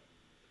pull a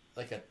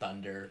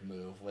Thunder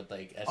move with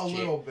SGA. A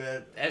little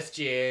bit.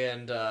 SGA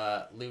and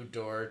Lou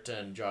Dort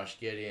and Josh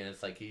Giddey, and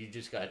it's you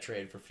just gotta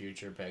trade for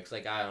future picks.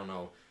 I don't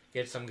know,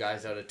 get some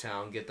guys out of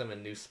town, get them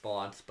in new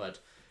spots, but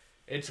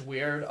it's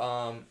weird.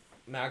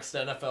 Max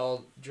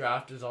NFL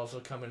draft is also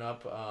coming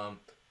up.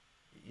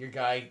 Your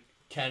guy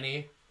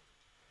Kenny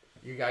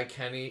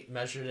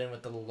measured in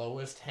with the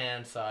lowest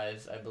hand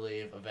size, I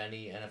believe, of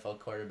any NFL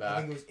quarterback.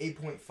 I think it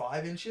was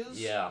 8.5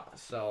 inches. Yeah,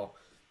 so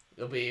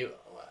it'll be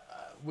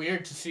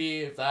weird to see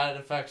if that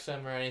affects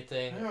him or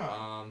anything.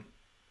 Yeah.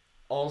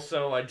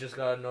 Also, I just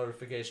got a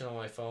notification on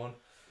my phone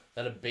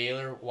that a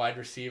Baylor wide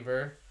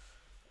receiver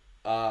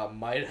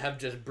might have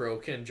just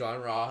broken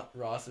John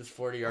Ross's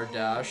 40-yard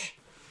dash.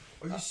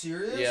 Are you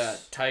serious? Yeah,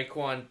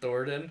 Tyquan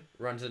Thornton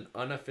runs an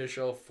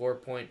unofficial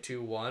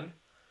 4.21.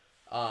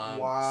 Wow,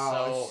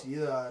 I see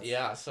that.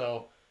 Yeah,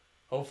 so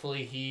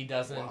hopefully he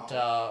doesn't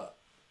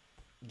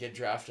get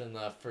drafted in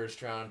the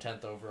first round,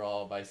 10th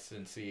overall by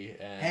Cincy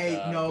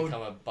and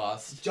become a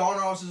bust. John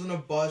Ross isn't a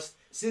bust.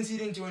 Since he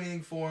didn't do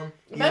anything for him,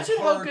 imagine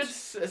how good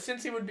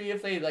Cincy would be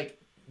if they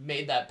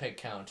made that pick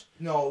count.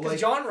 No,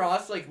 because John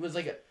Ross was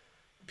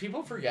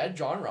people forget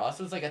John Ross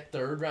was a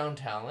 3rd round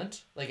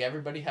talent.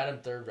 Everybody had him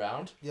 3rd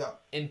round. Yeah.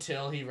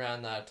 Until he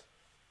ran that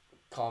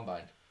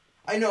combine.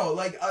 I know,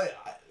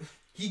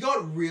 he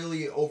got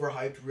really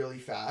overhyped really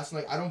fast.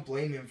 I don't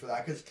blame him for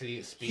that because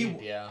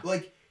yeah.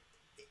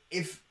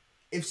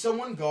 If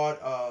someone got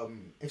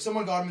him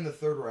in the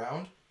 3rd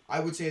round, I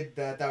would say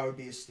that would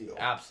be a steal.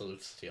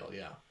 Absolute steal,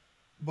 yeah.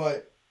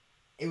 But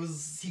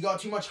he got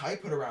too much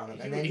hype put around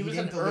him, and then he was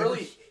didn't deliver.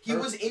 He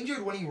was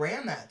injured when he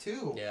ran that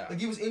too. Yeah.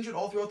 He was injured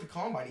all throughout the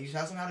combine. He just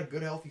hasn't had a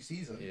good healthy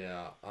season.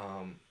 Yeah.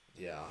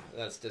 Yeah,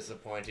 that's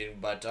disappointing.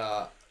 But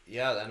the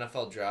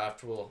NFL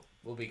draft will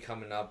be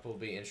coming up. Will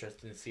be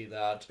interesting to see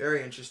that.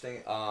 Very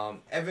interesting.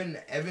 Evan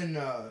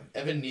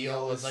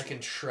Neal was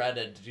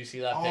shredded. Did you see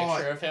that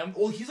picture of him?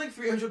 Well, he's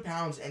 300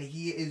 pounds, and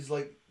he is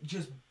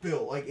just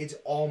built it's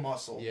all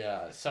muscle.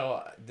 Yeah.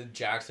 So the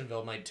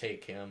Jacksonville might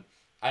take him.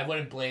 I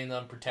wouldn't blame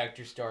them. Protect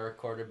your star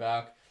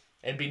quarterback.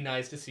 It'd be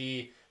nice to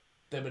see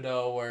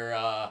Thibodeau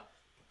or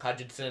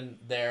Hutchinson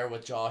there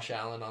with Josh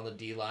Allen on the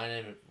D line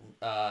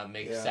and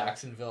make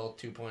Saxonville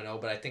 2.0.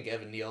 But I think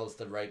Evan Neal is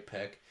the right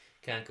pick.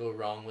 Can't go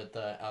wrong with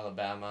the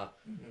Alabama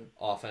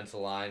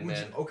offensive line,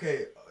 man.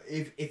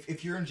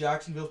 If you're in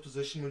Jacksonville's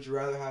position, would you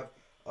rather have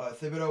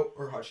Thibodeau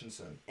or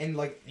Hutchinson? And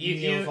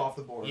Neal's off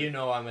the board. You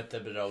know I'm a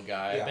Thibodeau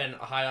guy. Yeah. I've been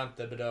high on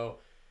Thibodeau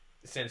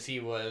since he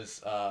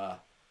was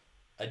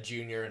a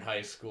junior in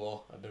high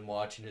school. I've been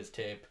watching his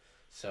tape,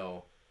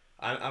 so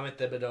I'm a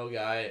Thibodeau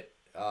guy.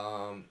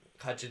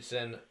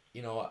 Hutchinson,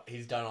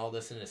 he's done all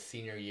this in his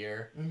senior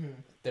year.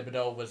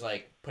 Thibodeau was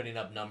putting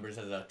up numbers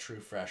as a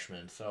true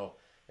freshman, so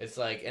it's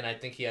and I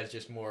think he has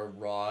just more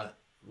raw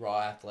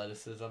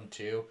athleticism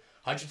too.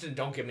 Hutchinson,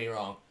 don't get me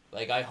wrong,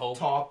 I hope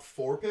top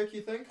 4 pick,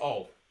 you think?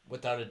 Oh,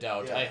 without a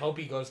doubt. Yeah. I hope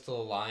he goes to the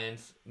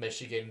Lions,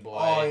 Michigan boy.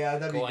 Oh yeah,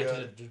 that'd be good.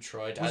 Going to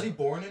Detroit. Was he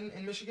born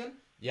in Michigan?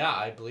 Yeah,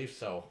 I believe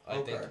so. I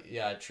Okay.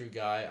 think, true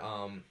guy.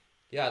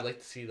 I'd like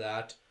to see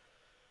that.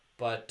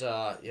 But,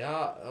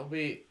 it'll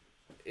be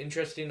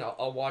interesting.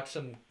 I'll watch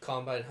some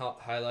combine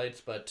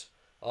highlights, but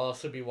I'll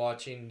also be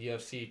watching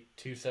UFC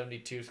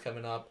 272's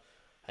coming up.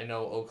 I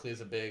know Oakley is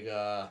a big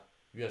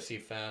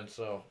UFC fan,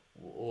 so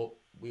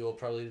we will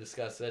probably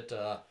discuss it.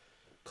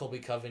 Colby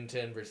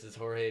Covington versus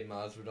Jorge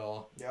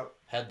Masvidal. Yep.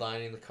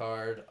 Headlining the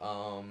card.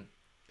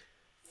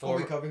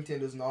 Colby Covington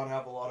does not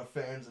have a lot of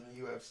fans in the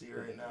UFC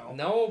right now.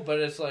 No, but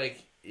it's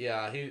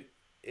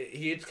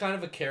it's kind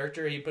of a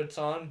character he puts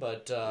on,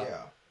 but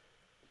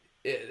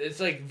it's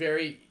a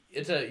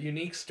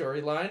unique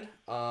storyline.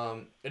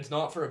 It's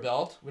not for a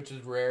belt, which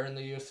is rare in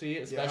the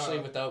UFC, especially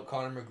without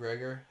Conor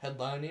McGregor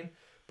headlining.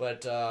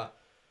 But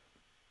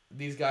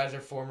these guys are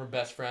former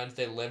best friends.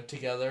 They live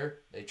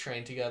together. They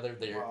train together.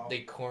 They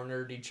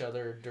cornered each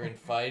other during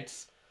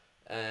fights.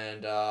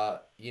 And,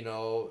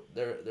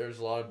 there's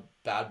a lot of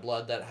bad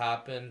blood that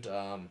happened.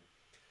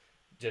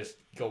 Just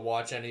go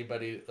watch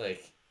anybody.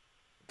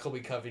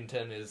 Colby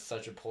Covington is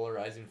such a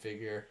polarizing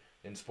figure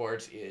in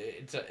sports.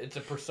 It's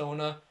a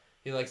persona.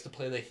 He likes to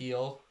play the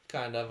heel,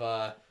 kind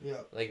of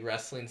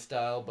wrestling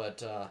style.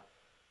 But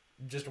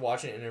just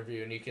watch an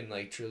interview and you can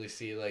truly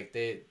see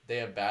they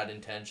have bad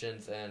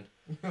intentions, and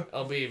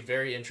it'll be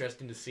very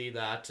interesting to see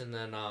that. And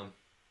then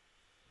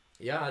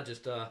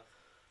just a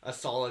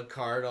solid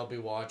card I'll be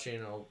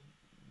watching. I'll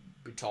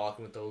be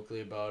talking with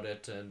Oakley about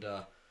it, and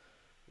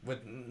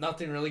with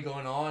nothing really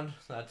going on,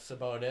 that's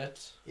about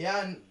it.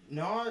 Yeah,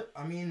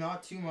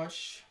 not too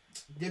much.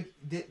 Did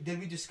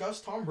we discuss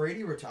Tom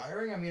Brady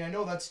retiring? I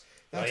know that's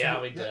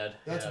we did.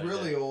 That's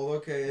really old.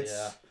 Okay,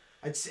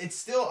 it's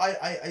still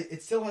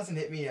it still hasn't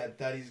hit me yet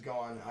that he's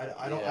gone.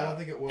 I don't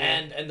think it will.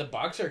 And the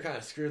Bucks are kind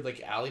of screwed.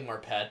 Ali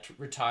Marpet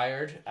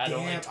retired at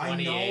only 28. I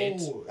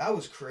know, that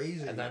was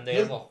crazy. And then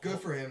they good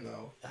for him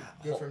though.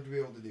 Good for him to be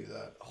able to do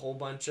that. A whole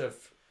bunch of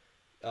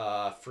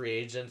free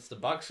agents. The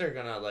Bucks are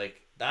gonna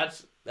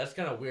that's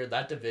kind of weird.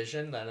 That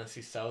division, the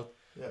NFC South,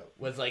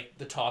 was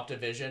the top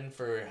division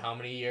for how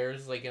many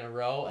years in a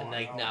row, and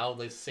now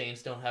the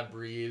Saints don't have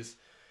Breeze.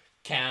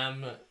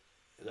 Cam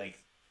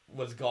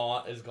is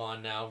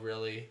gone now,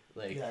 really.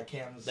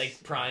 Cam's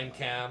prime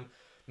Cam,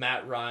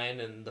 Matt Ryan,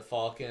 and the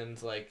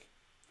Falcons the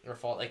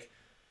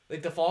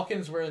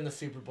Falcons were in the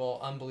Super Bowl,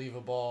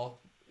 unbelievable.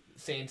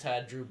 Saints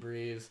had Drew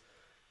Brees,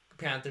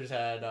 Panthers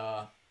had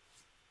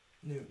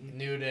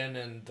Newton,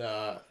 and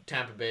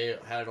Tampa Bay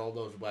had all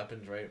those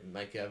weapons, right?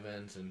 Mike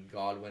Evans and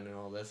Godwin and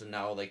all this, and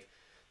now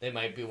they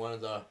might be one of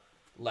the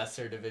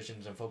lesser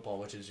divisions in football,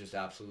 which is just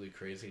absolutely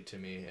crazy to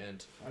me.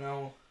 And I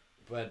know.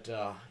 But,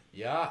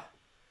 yeah,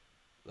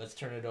 let's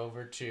turn it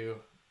over to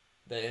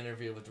the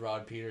interview with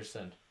Rod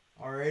Pedersen.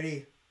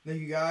 Alrighty. Thank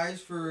you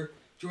guys for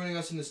joining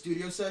us in the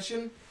studio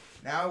session.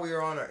 Now we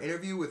are on our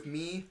interview with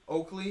me,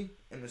 Oakley,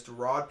 and Mr.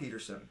 Rod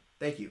Pedersen.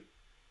 Thank you.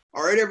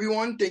 All right,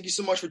 everyone. Thank you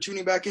so much for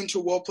tuning back into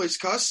a Well-Placed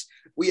Cuss.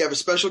 We have a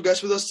special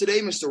guest with us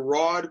today, Mr.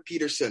 Rod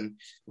Pedersen,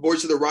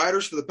 voice of the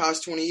Riders for the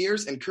past 20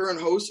 years and current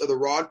host of the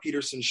Rod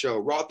Pedersen Show.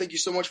 Rod, thank you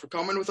so much for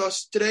coming with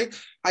us today.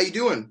 How you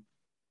doing?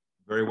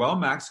 Very well,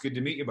 Max. Good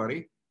to meet you,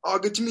 buddy.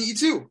 Good to meet you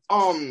too.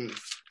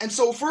 And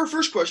so for our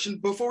first question,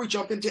 before we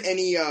jump into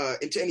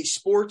any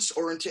sports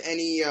or into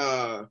any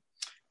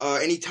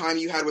time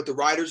you had with the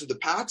Riders or the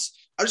Pats,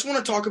 I just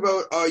want to talk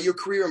about your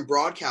career in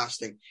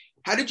broadcasting.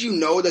 How did you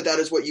know that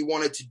is what you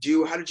wanted to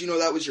do? How did you know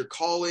that was your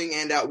calling?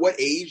 And at what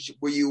age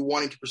were you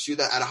wanting to pursue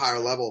that at a higher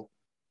level?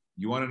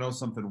 You want to know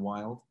something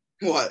wild?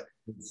 What?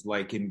 It's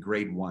like in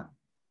grade 1.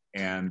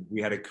 And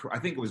we had I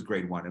think it was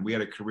grade 1, and we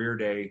had a career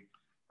day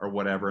or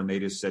whatever, and they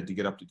just said to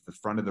get up to the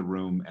front of the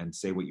room and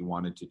say what you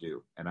wanted to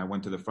do. And I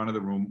went to the front of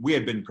the room. We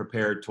had been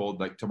prepared, told,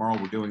 like, tomorrow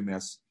we're doing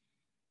this.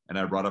 And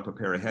I brought up a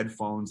pair of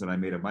headphones, and I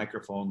made a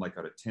microphone, like,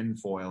 out of tin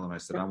foil, and I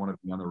said, I want to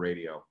be on the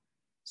radio.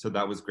 So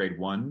that was grade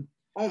 1.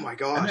 Oh, my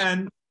gosh. And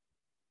then,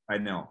 I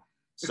know.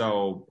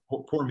 So,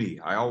 poor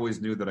me. I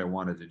always knew that I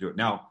wanted to do it.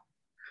 Now,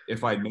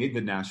 if I made the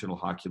National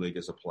Hockey League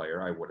as a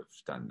player, I would have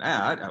done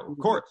that, of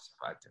course.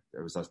 But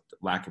there was a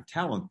lack of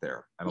talent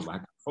there and a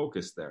lack of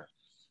focus there.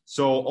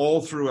 So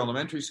all through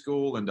elementary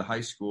school and to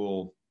high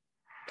school,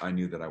 I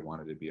knew that I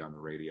wanted to be on the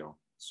radio.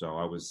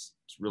 So it's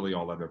really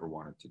all I've ever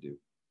wanted to do.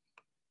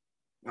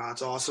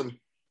 That's awesome.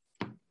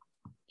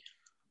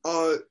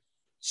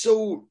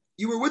 So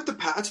you were with the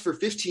Pats for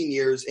 15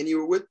 years and you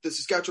were with the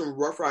Saskatchewan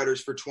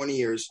Roughriders for 20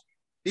 years.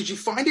 Did you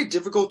find it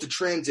difficult to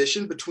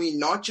transition between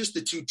not just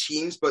the two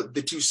teams, but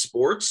the two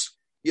sports?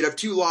 You'd have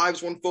two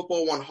lives, one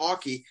football, one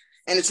hockey.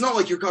 And it's not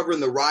like you're covering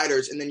the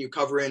Riders and then you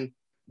cover in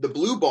the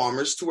Blue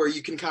Bombers to where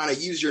you can kind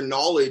of use your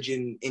knowledge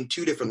in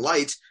two different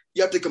lights.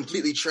 You have to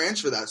completely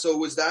transfer that. So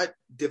was that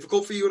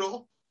difficult for you at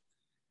all?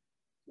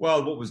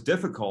 Well, what was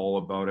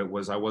difficult about it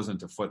was I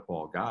wasn't a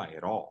football guy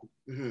at all.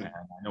 Mm-hmm. And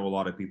I know a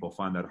lot of people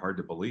find that hard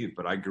to believe,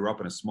 but I grew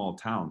up in a small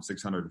town,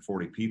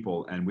 640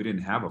 people, and we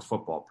didn't have a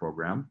football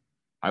program.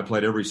 I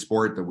played every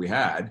sport that we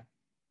had: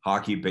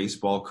 hockey,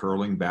 baseball,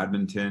 curling,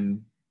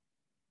 badminton.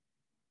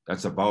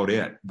 That's about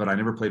it. But I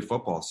never played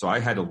football. So I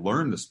had to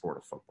learn the sport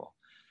of football.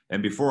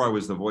 And before I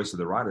was the voice of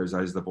the Riders,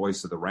 I was the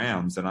voice of the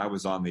Rams, and I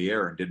was on the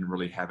air and didn't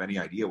really have any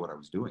idea what I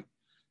was doing.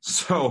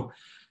 So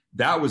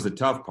that was the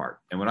tough part.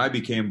 And when I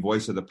became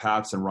voice of the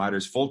Pats and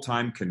Riders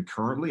full-time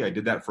concurrently, I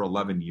did that for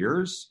 11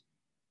 years.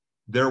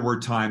 There were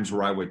times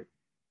where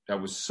I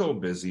was so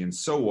busy and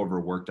so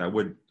overworked, I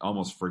would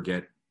almost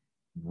forget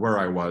where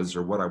I was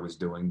or what I was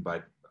doing.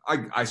 But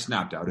I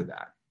snapped out of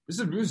that. It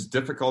was a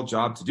difficult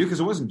job to do because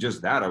it wasn't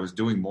just that. I was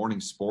doing morning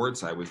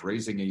sports. I was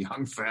raising a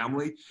young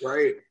family.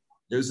 Right.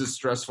 It was a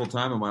stressful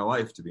time in my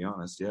life, to be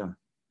honest. Yeah.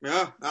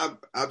 Yeah,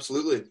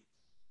 absolutely.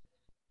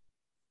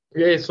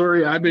 Okay,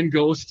 sorry, I've been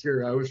ghost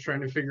here. I was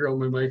trying to figure out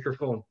my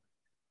microphone.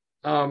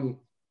 The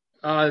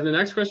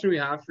next question we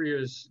have for you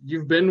is,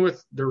 you've been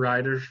with the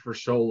Riders for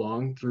so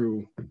long,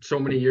 through so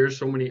many years,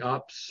 so many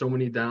ups, so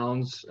many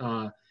downs.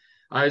 I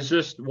was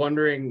just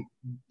wondering,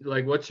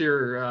 like, what's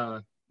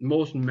your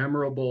most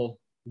memorable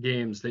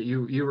games that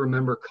you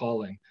remember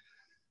calling?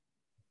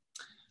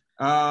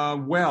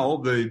 Well,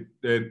 the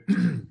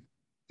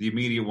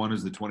immediate one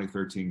is the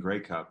 2013 Grey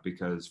Cup,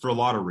 because for a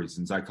lot of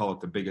reasons, I call it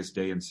the biggest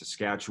day in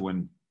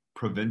Saskatchewan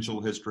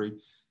provincial history.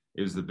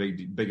 It was the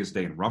biggest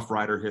day in Rough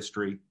Rider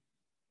history.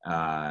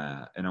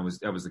 And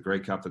that was the Grey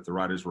Cup that the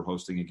Riders were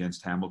hosting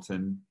against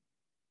Hamilton,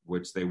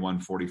 which they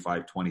won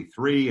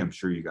 45-23. I'm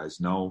sure you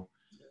guys know.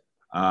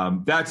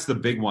 That's the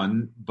big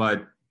one.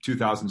 But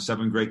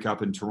 2007 Grey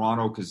Cup in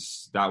Toronto,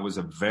 because that was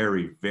a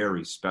very,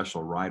 very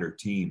special Rider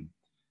team,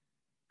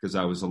 because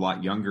I was a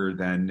lot younger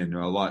then and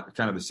a lot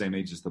kind of the same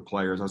age as the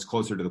players. I was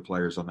closer to the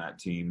players on that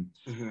team.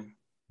 Mm-hmm.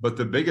 But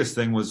the biggest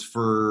thing was,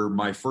 for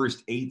my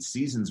first 8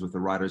 seasons with the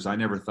Riders, I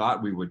never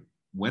thought we would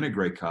win a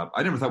Grey Cup.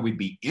 I never thought we'd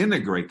be in a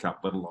Grey Cup,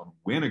 let alone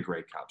win a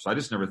Grey Cup. So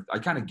I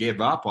kind of gave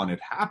up on it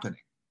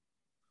happening.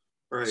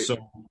 Right. So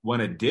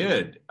when it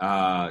did,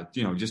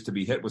 just to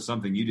be hit with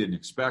something you didn't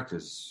expect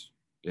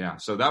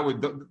so that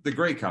would, the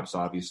Grey Cups,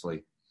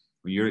 obviously,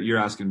 when you're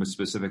asking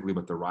specifically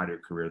about the Rider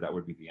career, that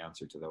would be the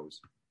answer to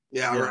those.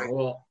 Yeah, right.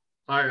 Well,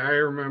 I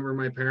remember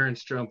my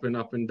parents jumping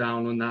up and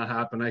down when that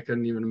happened. I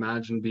couldn't even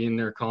imagine being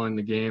there calling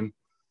the game.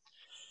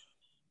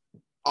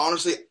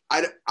 Honestly,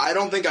 I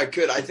don't think I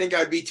could. I think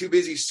I'd be too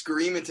busy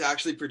screaming to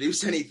actually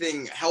produce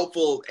anything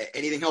helpful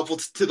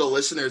to the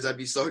listeners. I'd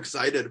be so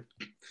excited.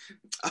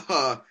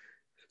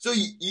 So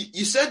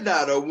you said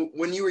that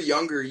when you were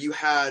younger, you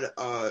had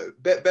a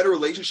better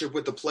relationship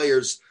with the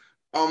players.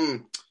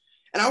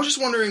 And I was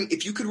just wondering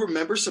if you could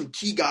remember some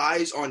key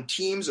guys on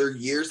teams or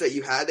years that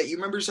you had that you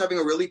remember just having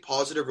a really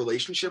positive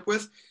relationship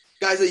with,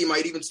 guys that you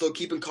might even still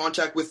keep in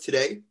contact with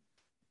today.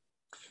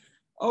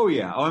 Oh,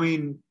 yeah. I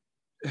mean,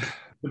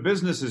 the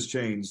business has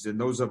changed, and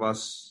those of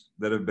us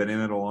that have been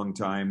in it a long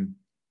time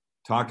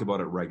talk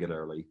about it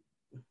regularly.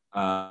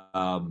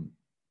 I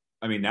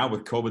mean, now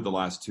with COVID the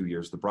last 2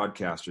 years, the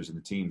broadcasters and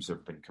the teams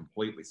have been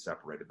completely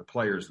separated. The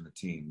players and the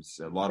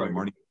teams, a lot of them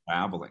aren't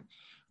traveling.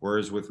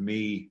 Whereas with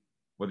me,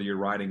 whether you're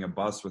riding a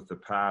bus with the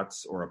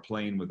Pats or a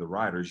plane with the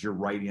Riders, you're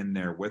right in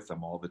there with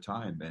them all the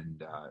time.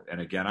 And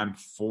again, I'm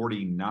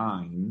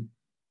 49,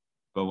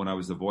 but when I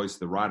was the voice of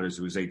the Riders,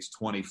 it was age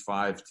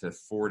 25 to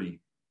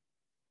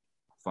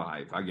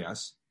 45, I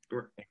guess.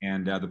 Sure.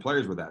 And the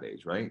players were that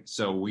age, right?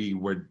 So we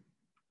would,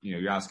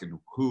 you're asking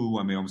who.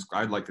 I mean,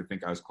 I'd like to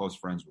think I was close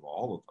friends with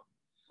all of them.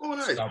 Oh,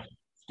 nice.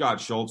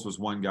 Scott Schultz was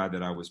one guy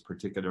that I was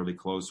particularly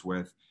close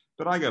with,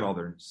 but I got all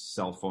their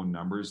cell phone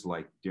numbers,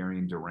 like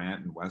Darian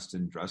Durant and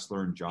Weston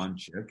Dressler and John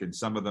Chick, and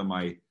some of them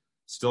I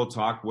still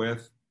talk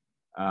with.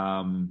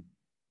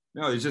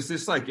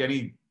 It's like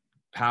any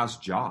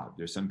past job.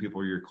 There's some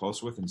people you're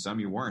close with and some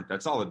you weren't.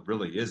 That's all it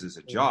really is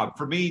a job.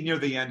 For me, near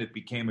the end, it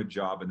became a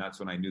job, and that's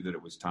when I knew that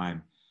it was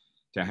time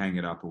to hang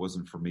it up. It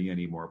wasn't for me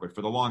anymore. But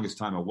for the longest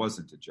time, it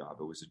wasn't a job.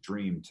 It was a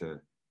dream to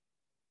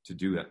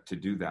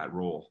do that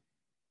role.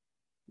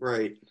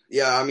 Right.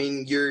 Yeah. I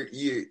mean, you're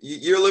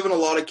living a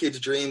lot of kids'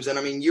 dreams, and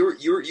I mean, you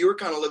were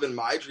kind of living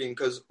my dream,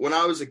 because when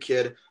I was a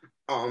kid,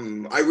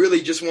 I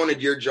really just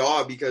wanted your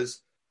job, because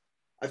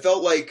I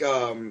felt like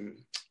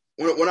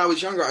when I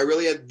was younger, I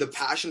really had the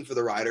passion for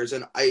the Riders,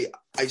 and I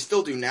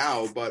still do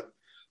now. But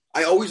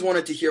I always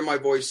wanted to hear my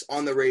voice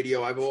on the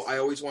radio. I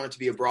always wanted to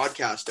be a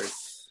broadcaster,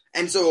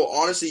 and so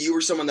honestly, you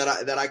were someone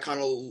that I kind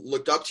of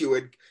looked up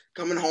to.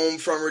 Coming home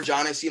from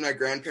Regina, seeing my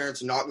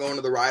grandparents not going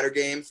to the Rider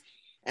game.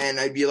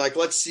 And I'd be like,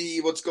 let's see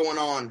what's going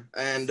on.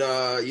 And,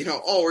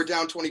 we're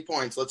down 20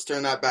 points. Let's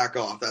turn that back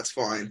off. That's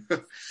fine.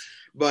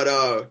 but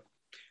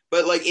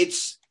like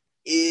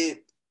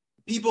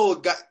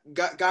people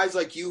guys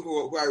like you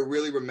who I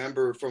really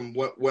remember from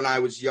when I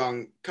was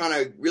young kind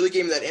of really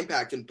gave me that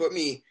impact and put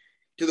me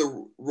to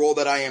the role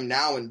that I am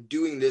now and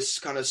doing this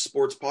kind of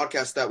sports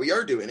podcast that we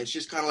are doing. It's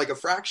just kind of like a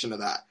fraction of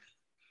that.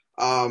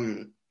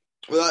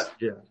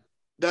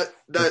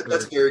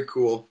 That's very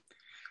cool.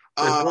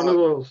 It's one of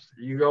those,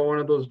 you got one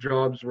of those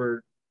jobs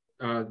where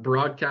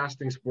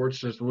broadcasting sports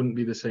just wouldn't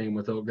be the same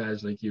without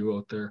guys like you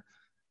out there.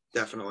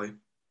 Definitely.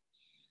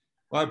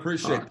 Well, I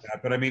appreciate that.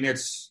 But I mean,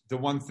 it's the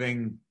one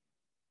thing,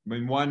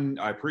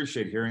 I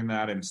appreciate hearing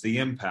that, and it's the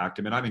impact.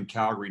 I mean, I'm in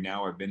Calgary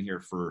now. I've been here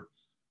for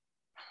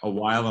a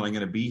while, and I'm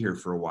going to be here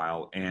for a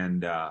while.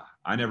 And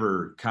I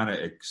never kind of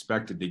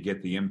expected to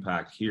get the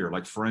impact here.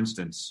 Like, for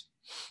instance,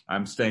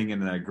 I'm staying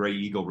in a Grey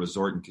Eagle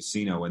Resort and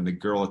Casino, and the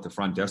girl at the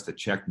front desk that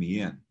checked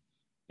me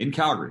in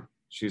Calgary,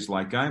 she's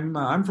like,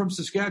 I'm from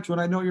Saskatchewan.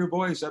 I know your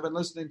voice. I've been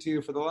listening to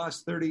you for the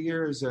last 30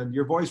 years, and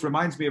your voice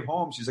reminds me of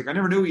home. She's like, I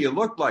never knew what you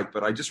looked like,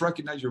 but I just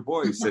recognize your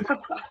voice.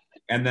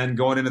 And then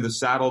going into the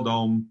Saddle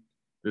Dome,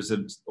 there's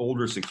an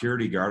older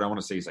security guard. I want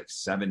to say he's like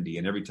 70.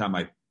 And every time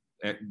I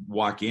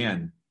walk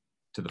in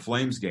to the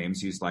Flames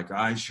games, he's like,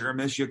 I sure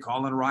miss you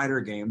calling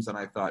Rider games. And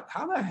I thought,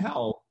 how the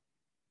hell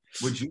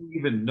would you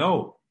even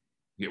know?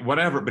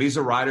 Whatever. But he's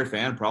a Rider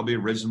fan, probably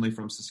originally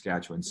from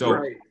Saskatchewan. So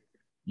right.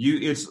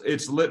 You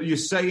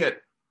say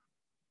it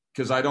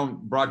because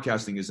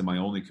broadcasting isn't my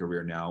only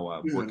career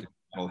now. Working in the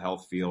mental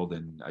health field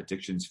and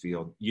addictions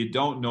field. You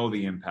don't know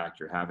the impact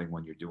you're having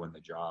when you're doing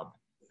the job.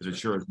 Because it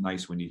sure is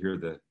nice when you hear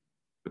the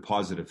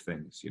positive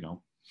things,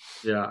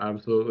 Yeah,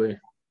 absolutely.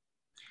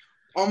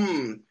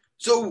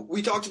 So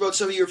we talked about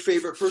some of your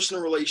favorite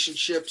personal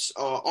relationships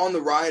on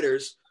the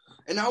Riders,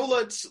 and now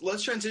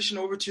let's transition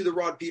over to the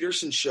Rod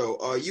Pedersen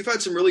show. You've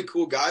had some really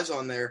cool guys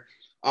on there,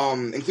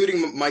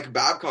 including Mike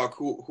Babcock,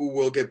 who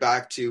we'll get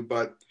back to.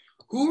 But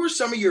who are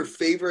some of your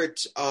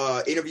favorite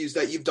interviews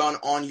that you've done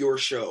on your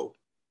show?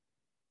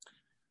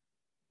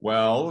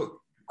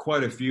 Well,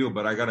 quite a few,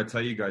 but I got to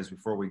tell you guys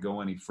before we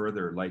go any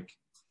further, like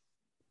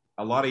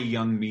a lot of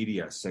young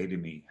media say to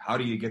me, how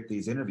do you get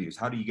these interviews?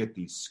 How do you get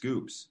these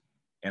scoops?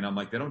 And I'm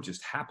like, they don't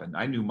just happen.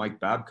 I knew Mike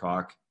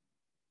Babcock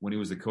when he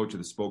was the coach of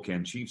the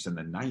Spokane Chiefs in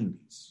the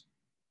 90s.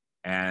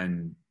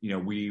 And,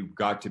 we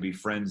got to be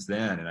friends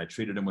then, and I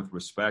treated him with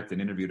respect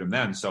and interviewed him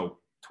then. So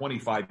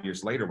 25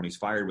 years later, when he's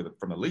fired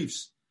from the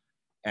Leafs,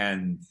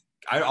 and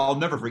I'll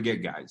never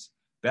forget, guys,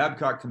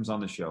 Babcock comes on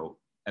the show,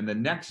 and the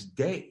next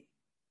day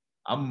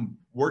I'm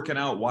working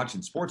out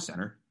watching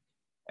SportsCenter,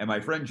 and my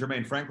friend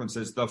Jermaine Franklin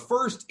says, the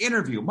first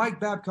interview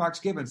Mike Babcock's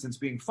given since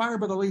being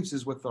fired by the Leafs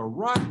is with the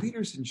Rod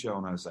Pedersen show.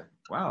 And I was like,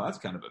 wow, that's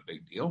kind of a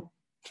big deal.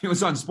 He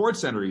was on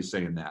SportsCenter, he's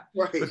saying that.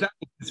 Right. But that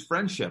is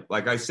friendship.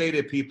 Like I say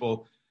to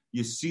people,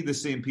 you see the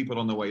same people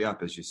on the way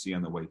up as you see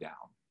on the way down.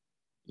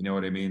 You know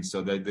what I mean?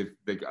 So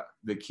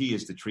the key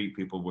is to treat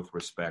people with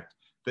respect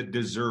that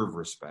deserve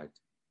respect.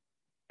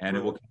 And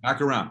it will come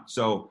back around.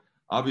 So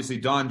obviously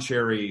Don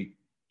Cherry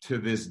to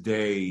this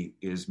day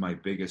is my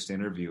biggest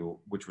interview,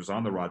 which was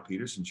on the Rod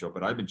Pedersen show,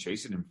 but I've been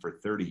chasing him for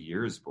 30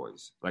 years,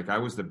 boys. Like I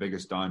was the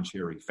biggest Don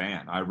Cherry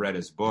fan. I read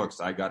his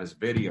books. I got his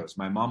videos.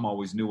 My mom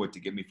always knew what to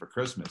give me for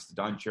Christmas, the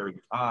Don Cherry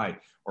tie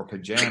or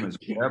pajamas,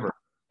 whatever.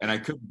 And I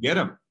couldn't get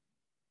him.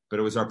 But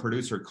it was our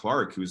producer,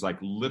 Clark, who was like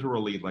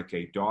literally like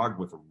a dog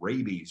with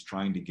rabies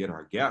trying to get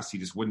our guests. He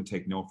just wouldn't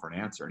take no for an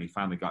answer. And he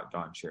finally got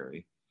Don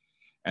Cherry.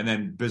 And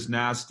then Biz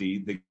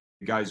Nasty, the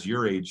guys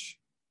your age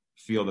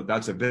feel that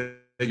that's a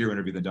bigger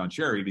interview than Don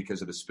Cherry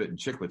because of the Spit and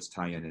Chicklets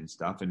tie-in and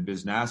stuff. And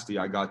Biz Nasty,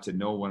 I got to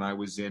know when I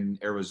was in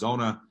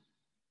Arizona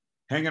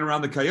hanging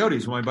around the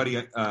Coyotes when my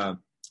buddy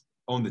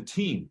owned the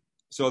team.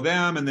 So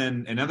them and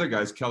then another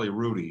guy's Kelly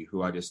Rudy,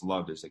 who I just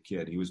loved as a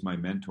kid. He was my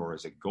mentor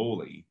as a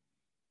goalie.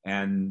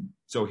 And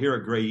so here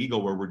at Grey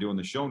Eagle, where we're doing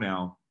the show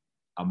now,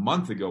 a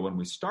month ago when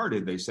we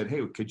started, they said,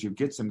 hey, could you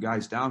get some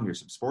guys down here,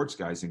 some sports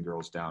guys and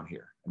girls down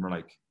here? And we're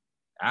like,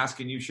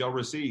 asking you shall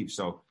receive.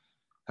 So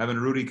having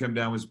Rudy come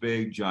down was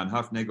big. John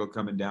Huffnagel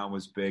coming down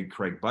was big.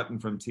 Craig Button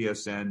from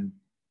TSN,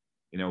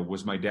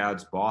 was my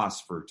dad's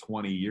boss for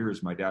 20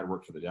 years. My dad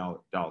worked for the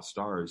Dallas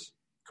Stars.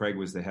 Craig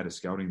was the head of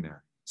scouting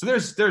there. So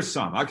there's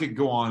some. I could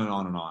go on and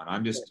on and on.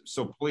 I'm just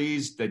so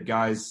pleased that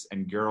guys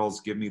and girls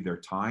give me their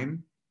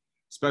time,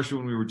 especially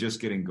when we were just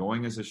getting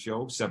going as a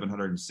show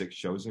 706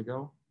 shows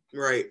ago.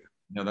 Right.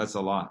 That's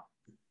a lot.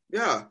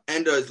 Yeah.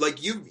 And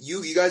like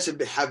you guys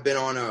have been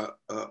on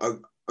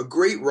a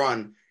great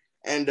run.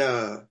 And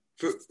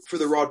for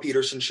the Rod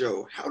Pedersen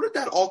show, how did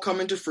that all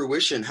come into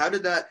fruition? How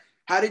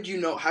did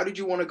you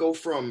want to go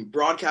from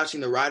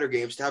broadcasting the Rider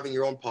games to having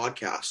your own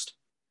podcast?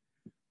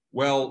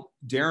 Well,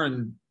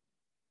 Darren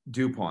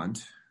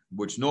DuPont,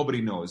 which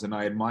nobody knows, and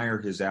I admire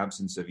his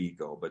absence of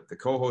ego, but the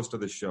co-host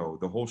of the show,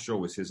 the whole show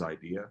was his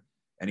idea,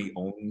 and he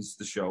owns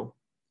the show.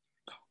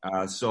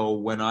 So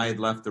when I had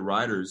left the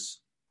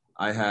Riders,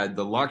 I had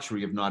the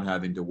luxury of not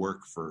having to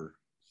work for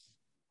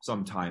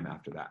some time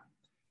after that.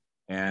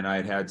 And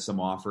I had some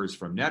offers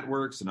from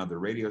networks and other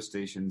radio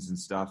stations and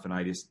stuff, and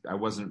I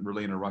wasn't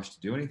really in a rush to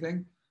do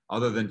anything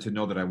other than to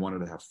know that I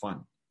wanted to have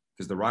fun,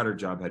 because the Rider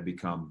job had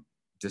become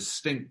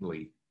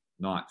distinctly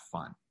not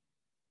fun.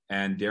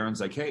 And Darren's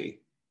like, hey,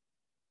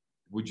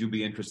 would you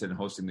be interested in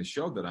hosting the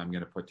show that I'm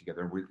going to put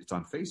together? It's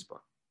on Facebook.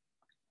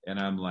 And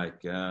I'm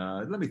like,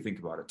 let me think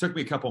about it. It took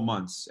me a couple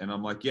months. And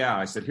I'm like, yeah.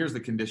 I said, here's the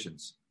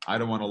conditions. I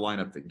don't want to line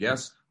up the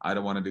guests. I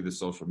don't want to do the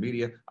social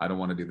media. I don't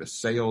want to do the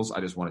sales.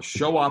 I just want to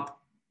show up,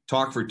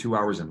 talk for 2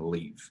 hours, and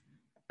leave.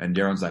 And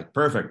Darren's like,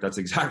 perfect. That's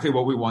exactly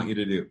what we want you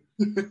to do.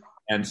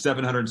 And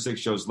 706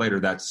 shows later,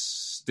 that's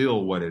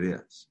still what it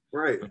is.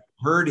 Right. I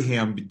heard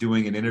him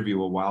doing an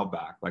interview a while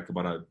back, like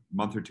about a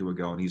month or two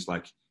ago. And he's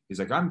like,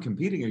 I'm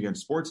competing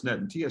against Sportsnet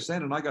and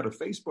TSN, and I got a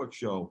Facebook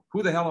show.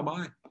 Who the hell am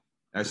I?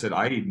 I said,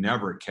 I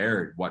never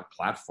cared what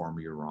platform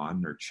you're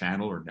on or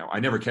channel or no. I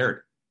never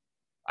cared.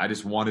 I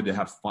just wanted to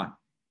have fun.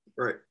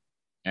 Right.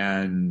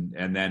 And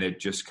then it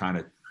just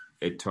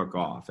it took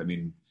off. I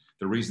mean,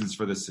 the reasons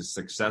for the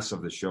success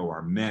of the show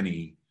are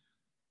many,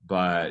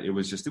 but it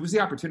was the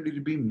opportunity to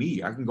be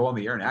me. I can go on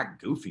the air and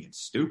act goofy and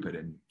stupid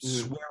and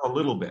swear a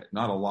little bit,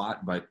 not a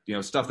lot, but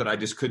stuff that I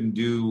just couldn't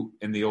do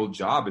in the old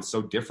job. It's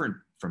so different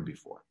from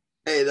before.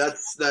 Hey,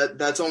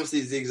 that's almost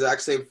the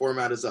exact same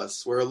format as us.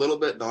 Swear a little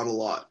bit, not a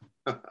lot.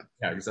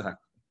 Yeah, exactly.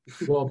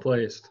 Well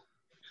placed.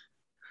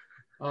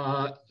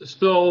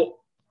 So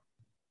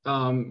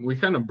we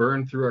kind of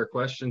burned through our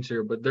questions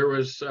here, but there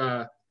was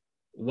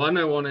one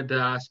I wanted to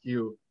ask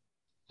you.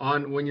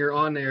 When you're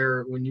on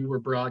air, when you were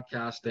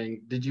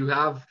broadcasting, did you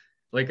have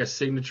like a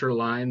signature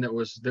line that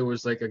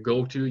was like a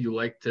go-to? You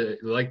like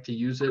to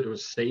use it? It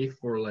was safe,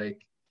 or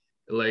like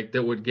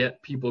that would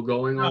get people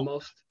going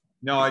almost?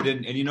 No, I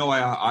didn't. And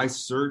I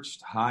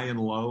searched high and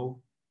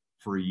low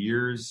for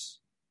years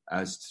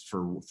as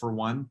for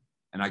one,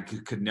 and I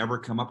could never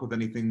come up with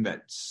anything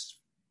that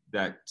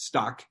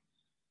stuck.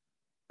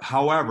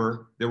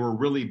 However, there were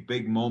really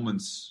big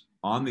moments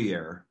on the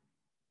air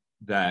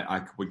that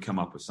I would come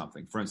up with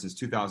something. For instance,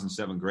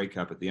 2007 Grey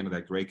Cup, at the end of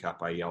that Grey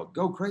Cup, I yelled,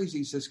 "Go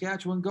crazy,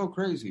 Saskatchewan, go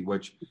crazy,"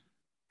 which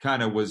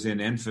kind of was in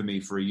infamy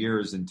for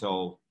years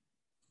until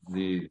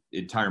the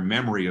entire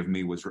memory of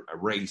me was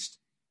erased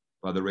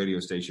by the radio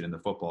station and the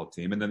football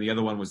team. And then the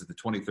other one was at the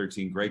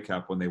 2013 Grey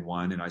Cup when they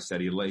won, and I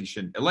said,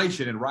 elation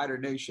in Rider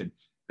Nation.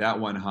 That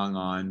one hung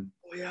on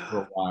for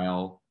a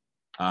while.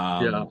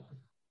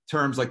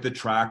 Terms like the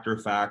tractor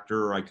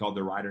factor, I called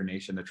the Rider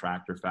Nation the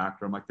tractor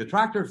factor. I'm like, the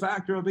tractor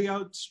factor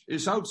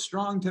is out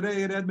strong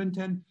today at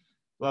Edmonton,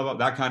 blah, blah,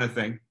 that kind of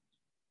thing.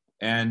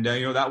 And,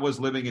 that was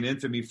living in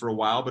infamy for a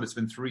while, but it's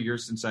been 3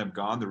 years since I've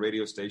gone. The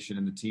radio station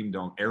and the team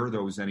don't air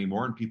those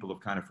anymore, and people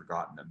have kind of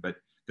forgotten them. But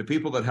the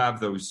people that have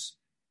those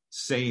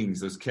sayings,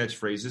 those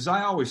catchphrases,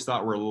 I always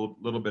thought were a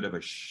little bit of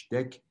a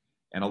shtick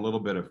and a little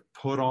bit of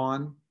put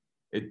on.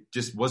 It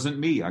just wasn't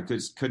me. I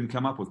couldn't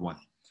come up with one.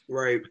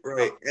 Right.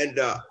 And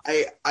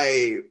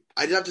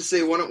I'd have to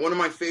say one of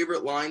my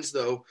favorite lines,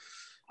 though,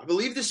 I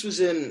believe this was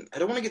I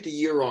don't want to get the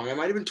year wrong. It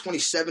might have been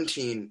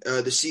 2017,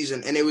 the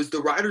season, and it was the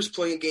Riders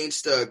playing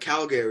against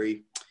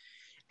Calgary.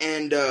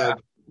 And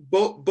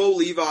Bo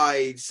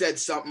Levi said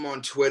something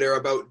on Twitter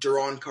about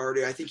Duron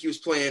Carter. I think he was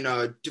playing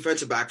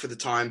defensive back for the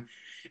time,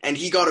 and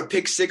he got a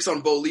pick six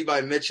on Bo Levi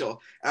Mitchell.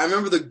 And I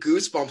remember the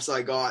goosebumps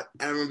I got,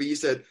 and I remember you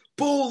said,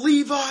 "Bo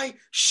Levi,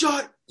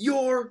 shut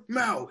your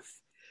mouth."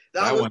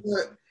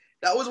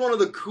 That was one of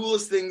the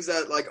coolest things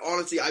that, like,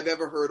 honestly, I've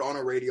ever heard on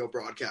a radio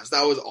broadcast.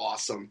 That was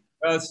awesome.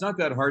 Well, it's not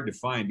that hard to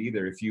find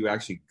either. If you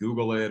actually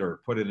Google it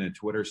or put it in a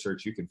Twitter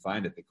search, you can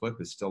find it. The clip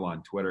is still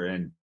on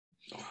Twitter.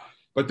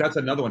 But that's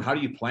another one. How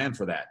do you plan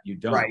for that? You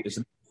don't. Right. As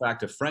a matter of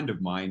fact, a friend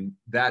of mine,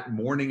 that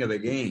morning of the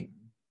game,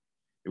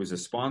 it was a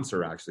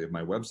sponsor, actually, of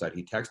my website.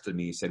 He texted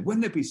me. He said,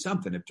 wouldn't it be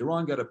something if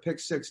Duran got a pick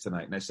six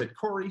tonight? And I said,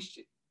 Corey,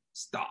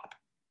 stop.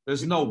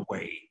 There's no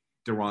way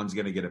Duran's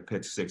going to get a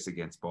pick six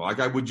against Bo.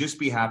 Like, I would just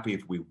be happy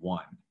if we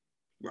won.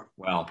 Right.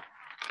 Well,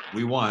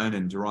 we won,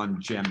 and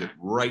Duran jammed it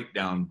right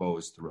down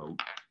Bo's throat.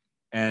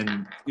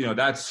 And,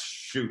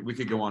 we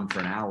could go on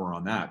for an hour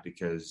on that,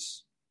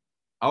 because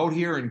out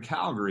here in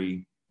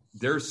Calgary,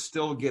 they're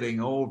still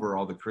getting over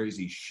all the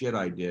crazy shit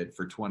I did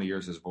for 20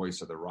 years as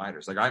voice of the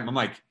Riders. Like, I'm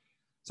like,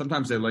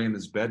 sometimes I lay in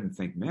this bed and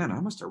think, man, I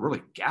must have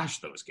really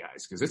gashed those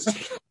guys, because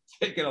it's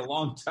taken a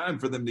long time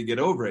for them to get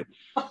over it.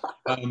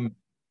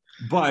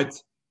 But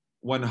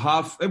when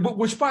Huff,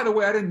 which, by the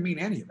way, I didn't mean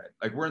any of it.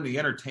 Like, we're in the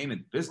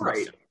entertainment business.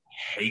 Right.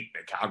 I hate the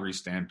Calgary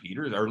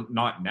Stampeders, or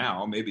not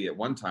now. Maybe at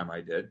one time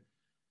I did.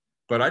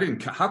 But I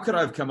didn't. How could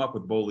I have come up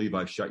with Bo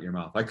Levi, shut your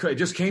mouth? It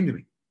just came to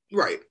me.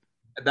 Right.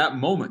 At that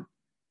moment.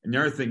 And the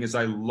other thing is,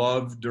 I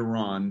love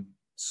Duran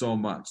so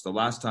much. The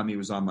last time he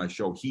was on my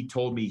show, he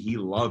told me he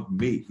loved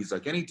me. He's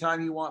like,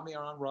 anytime you want me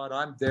on, Rod,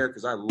 I'm there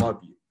because I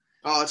love you.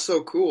 Oh, it's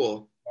so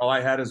cool. Well,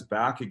 I had his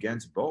back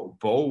against Bo.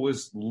 Bo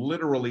was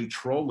literally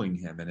trolling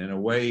him, and in a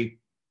way,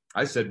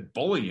 I said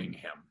bullying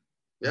him.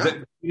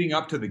 Yeah. Leading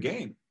up to the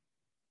game,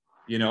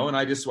 and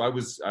I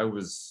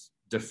was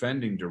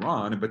defending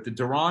Duran, but the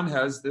Duran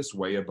has this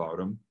way about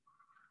him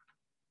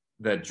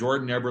that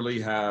Jordan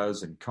Eberle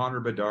has and Connor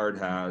Bedard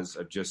has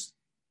of just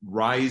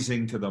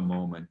rising to the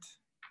moment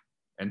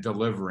and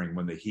delivering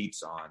when the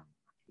heat's on.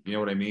 You know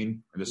what I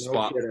mean? And the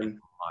spot on.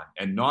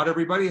 And not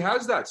everybody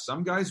has that.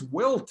 Some guys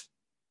wilt.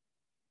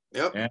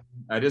 Yep. And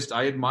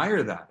I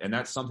admire that. And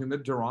that's something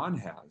that Duran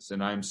has.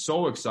 And I'm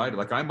so excited.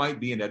 Like, I might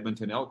be an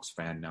Edmonton Elks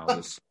fan now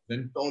this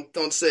season.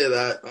 Don't say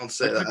that. Don't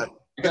say that.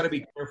 I got to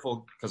be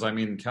careful because I'm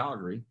in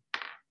Calgary.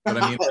 But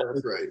I mean,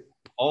 that's right.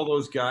 All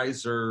those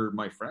guys are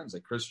my friends.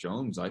 Like Chris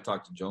Jones, I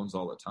talk to Jones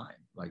all the time.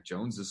 Like,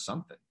 Jones is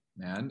something,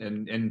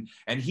 man.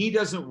 And he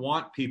doesn't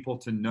want people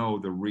to know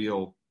the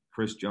real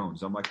Chris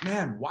Jones. I'm like,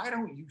 man, why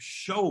don't you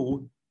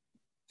show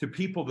to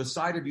people the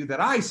side of you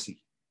that I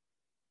see?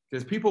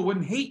 Because people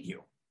wouldn't hate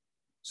you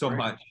so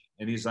much.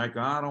 And he's like,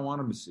 I don't want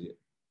him to see it.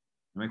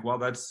 I'm like, well,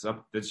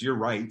 that's your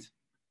right.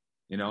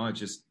 It's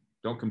just,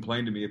 don't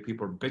complain to me if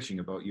people are bitching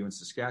about you in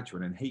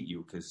Saskatchewan and hate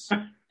you, because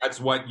that's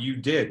what you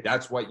did.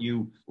 That's what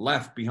you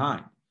left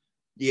behind.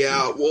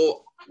 Yeah.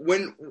 Well,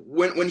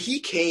 when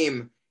he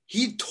came,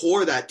 he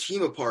tore that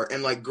team apart.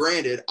 And, like,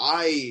 granted,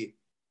 I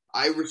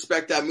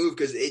respect that move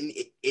because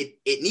it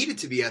needed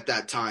to be at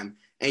that time.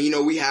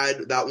 And, we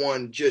had that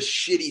one just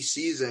shitty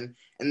season.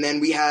 And then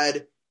we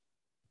had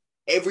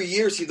every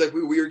year, it seemed like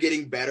we were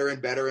getting better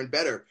and better and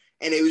better.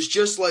 And it was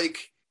just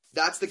like,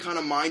 that's the kind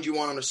of mind you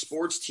want on a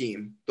sports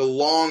team. The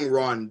long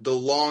run, the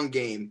long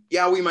game.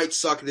 Yeah, we might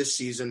suck this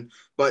season,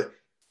 but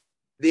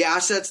the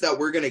assets that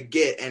we're going to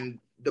get and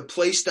the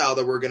play style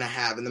that we're going to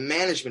have and the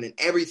management and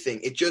everything,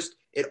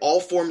 it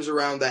all forms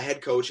around the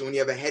head coach. And when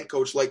you have a head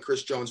coach like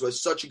Chris Jones, who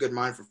has such a good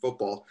mind for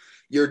football,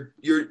 you're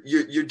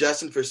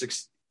destined for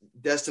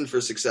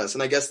success.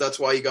 And I guess that's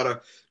why he got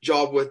a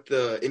job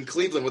in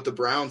Cleveland with the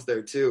Browns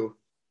there too.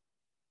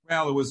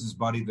 Well, it was his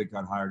buddy that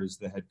got hired as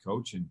the head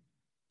coach, and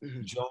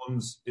Mm-hmm.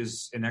 Jones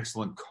is an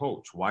excellent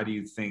coach. Why do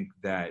you think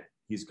that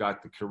he's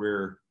got the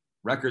career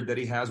record that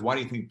he has? Why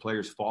do you think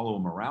players follow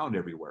him around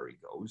everywhere he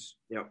goes?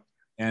 Yep.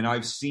 And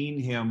I've seen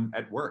him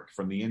at work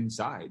from the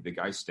inside. The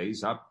guy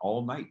stays up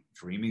all night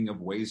dreaming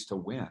of ways to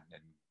win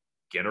and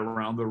get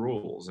around the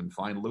rules and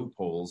find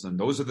loopholes. And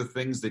those are the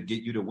things that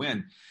get you to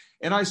win.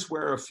 And I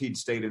swear if he'd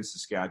stayed in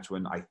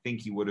Saskatchewan, I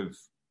think he would have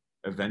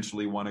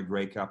eventually won a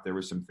Grey Cup. There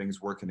were some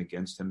things working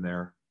against him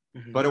there,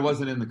 but it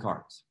wasn't in the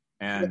cards.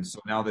 And so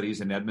now that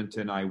he's in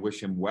Edmonton, I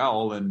wish him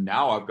well. And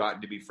now I've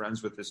gotten to be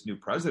friends with this new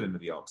president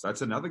of the Elks.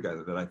 That's another guy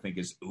that I think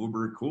is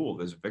uber cool.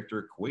 There's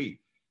Victor Cui.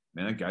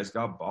 Man, that guy's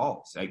got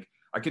balls. Like,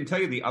 I can tell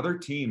you the other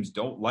teams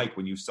don't like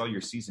when you sell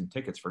your season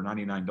tickets for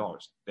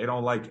 $99. They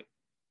don't like it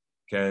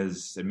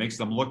because it makes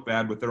them look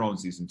bad with their own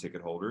season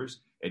ticket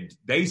holders.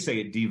 They say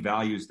it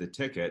devalues the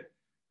ticket.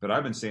 But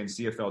I've been saying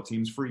CFL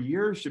teams for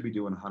years should be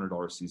doing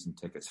 $100 season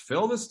tickets.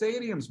 Fill the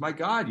stadiums. My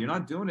God, you're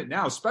not doing it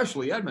now,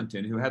 especially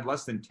Edmonton, who had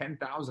less than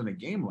 10,000 a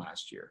game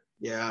last year.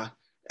 Yeah,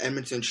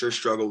 Edmonton sure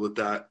struggled with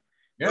that.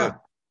 Yeah.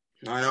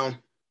 I know.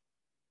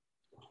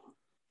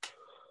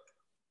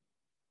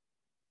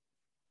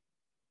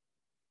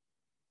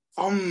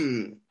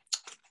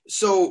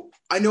 So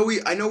I know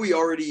we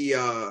already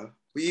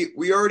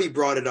we already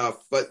brought it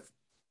up, but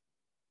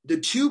the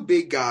two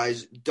big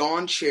guys,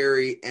 Don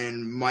Cherry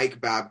and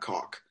Mike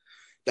Babcock,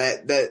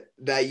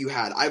 that you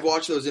had. I've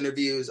watched those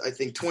interviews, I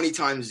think 20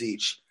 times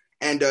each.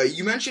 And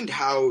you mentioned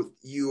how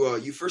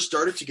you first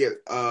started to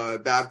get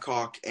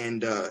Babcock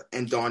and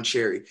Don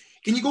Cherry.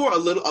 Can you go a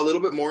little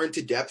bit more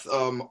into depth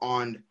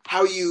on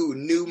how you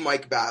knew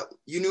Mike Bat?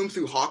 You knew him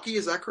through hockey,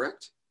 is that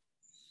correct?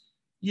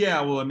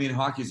 Yeah, well, I mean,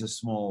 hockey's a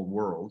small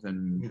world,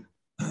 and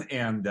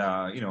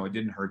it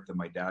didn't hurt that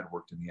my dad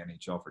worked in the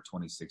NHL for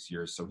 26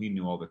 years, so he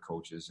knew all the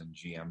coaches and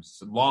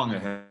GMs long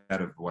ahead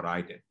of what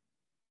I did.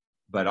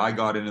 But I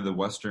got into the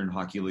Western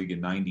Hockey League in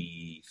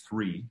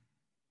 '93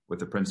 with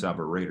the Prince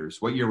Albert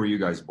Raiders. What year were you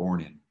guys born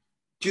in?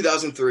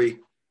 2003.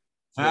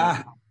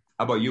 How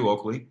about you,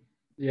 Oakley?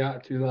 Yeah,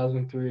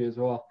 2003 as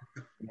well.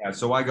 Yeah,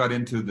 so I got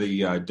into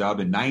the dub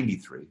in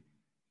 '93,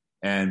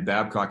 and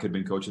Babcock had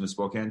been coaching the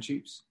Spokane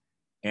Chiefs.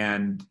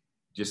 And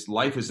just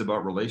life is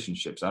about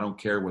relationships. I don't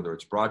care whether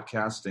it's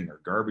broadcasting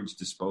or garbage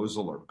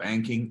disposal or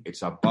banking.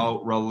 It's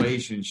about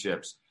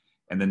relationships.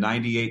 And the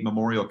 '98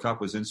 Memorial Cup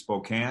was in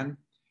Spokane.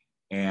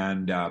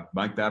 And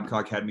Mike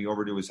Babcock had me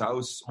over to his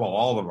house. Well,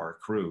 all of our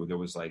crew, there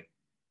was like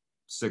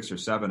 6 or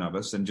 7 of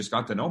us, and just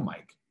got to know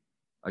Mike,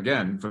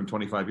 again, from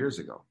 25 years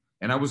ago.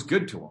 And I was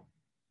good to him.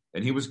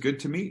 And he was good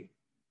to me.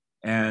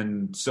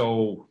 And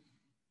so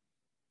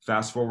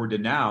fast forward to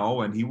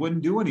now, and he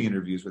wouldn't do any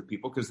interviews with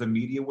people because the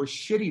media was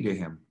shitty to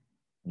him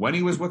when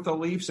he was with the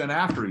Leafs and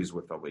after he's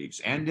with the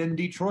Leafs and in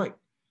Detroit.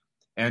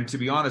 And to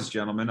be honest,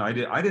 gentlemen, I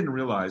didn't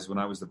realize when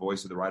I was the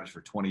voice of the Riders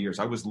for 20 years,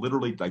 I was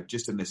literally like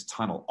just in this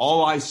tunnel.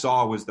 All I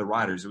saw was the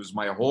Riders. It was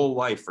my whole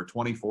life for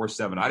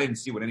 24/7. I didn't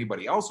see what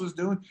anybody else was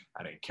doing.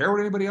 I didn't care what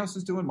anybody else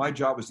was doing. My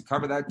job was to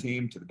cover that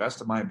team to the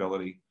best of my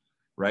ability,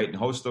 right, and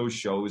host those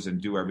shows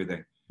and do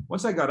everything.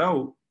 Once I got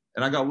out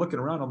and I got looking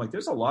around, I'm like,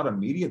 there's a lot of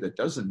media that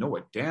doesn't know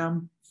a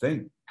damn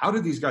thing. How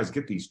did these guys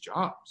get these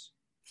jobs?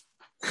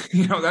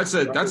 That's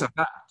a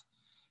fact.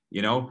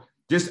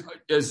 Just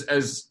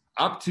as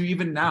up to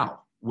even now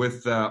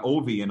with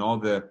Ovi and all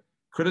the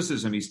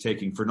criticism he's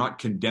taking for not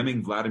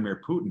condemning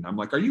Vladimir Putin. I'm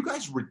like, are you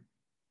guys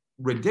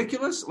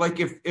ridiculous? Like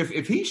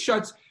if he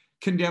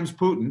condemns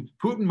Putin,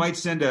 Putin might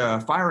send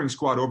a firing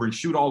squad over and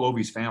shoot all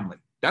Ovi's family.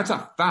 That's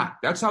a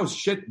fact. That's how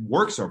shit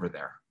works over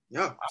there.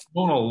 Yeah. I've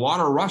known a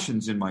lot of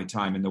Russians in my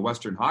time in the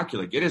Western Hockey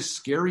League. It is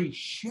scary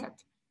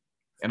shit.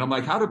 And I'm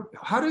like,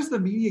 how does the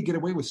media get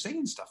away with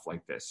saying stuff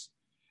like this?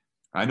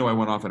 I know I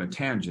went off on a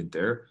tangent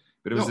there,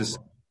 but it was this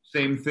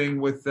same thing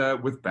with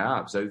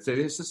Babs. I'd say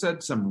they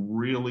said some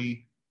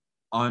really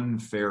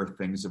unfair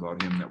things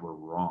about him that were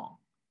wrong,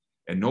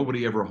 and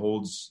nobody ever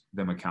holds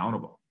them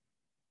accountable.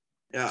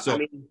 Yeah, so, I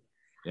mean,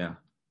 yeah.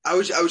 I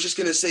was just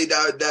gonna say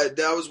that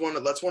was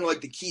that's one of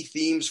like the key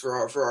themes for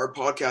our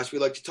podcast. We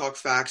like to talk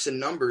facts and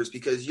numbers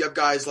because you have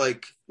guys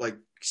like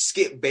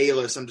Skip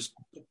Bayless. I'm just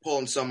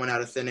pulling someone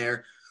out of thin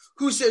air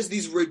who says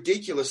these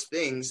ridiculous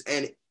things,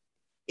 and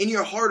in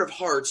your heart of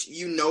hearts,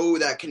 you know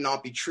that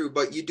cannot be true,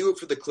 but you do it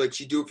for the clicks,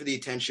 you do it for the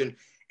attention.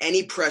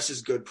 Any press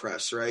is good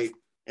press, right?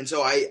 And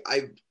so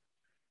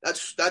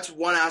that's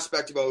one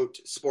aspect about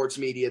sports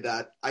media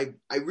that I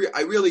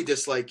really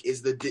dislike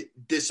is the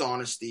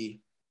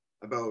dishonesty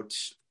about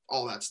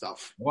all that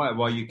stuff.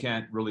 Well, you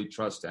can't really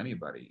trust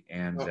anybody,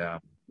 and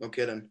no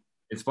kidding.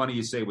 It's funny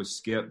you say with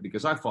Skip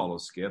because I follow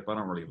Skip. I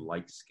don't really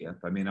like Skip.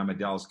 I mean, I'm a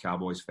Dallas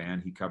Cowboys fan.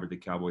 He covered the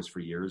Cowboys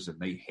for years, and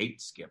they hate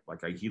Skip.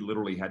 He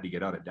literally had to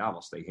get out of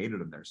Dallas. They hated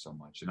him there so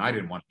much, and I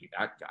didn't want to be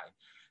that guy.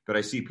 But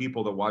I see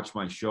people that watch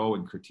my show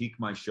and critique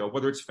my show,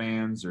 whether it's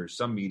fans or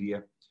some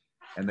media,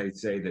 and they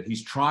say that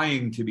he's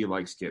trying to be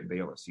like Skip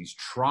Bayless. He's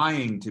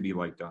trying to be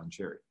like Don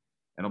Cherry.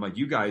 And I'm like,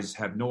 you guys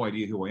have no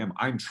idea who I am.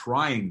 I'm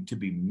trying to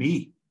be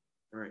me.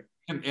 Right.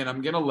 And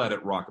I'm going to let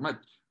it rock.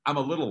 I'm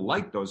a little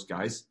like those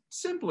guys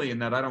simply in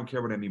that I don't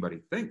care what anybody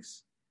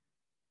thinks,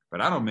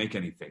 but I don't make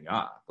anything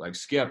up like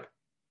Skip.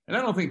 And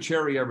I don't think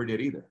Cherry ever did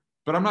either,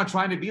 but I'm not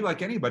trying to be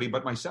like anybody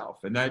but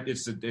myself. And that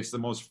it's the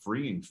most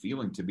freeing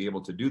feeling to be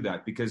able to do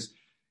that because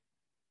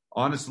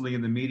honestly,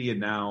 in the media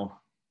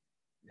now,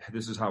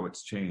 this is how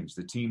it's changed.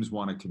 The teams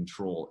want to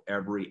control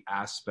every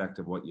aspect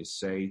of what you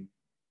say.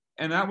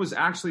 And that was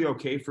actually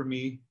okay for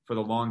me for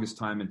the longest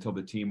time until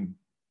the team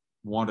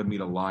wanted me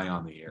to lie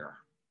on the air.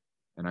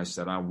 And I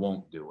said, I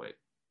won't do it.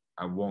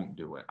 I won't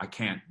do it. I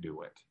can't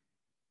do it.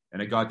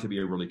 And it got to be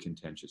a really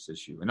contentious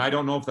issue. And I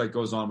don't know if that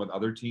goes on with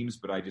other teams,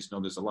 but I just know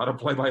there's a lot of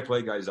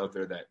play-by-play guys out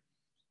there that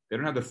they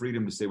don't have the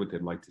freedom to say what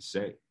they'd like to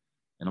say.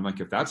 And I'm like,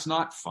 if that's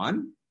not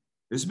fun,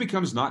 this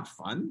becomes not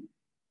fun,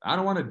 I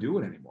don't want to do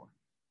it anymore.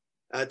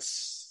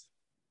 That's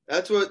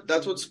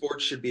what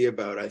sports should be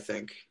about, I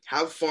think.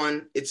 Have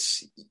fun.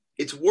 It's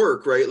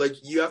work, right? Like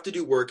you have to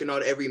do work and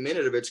not every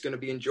minute of it's going to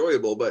be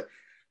enjoyable, but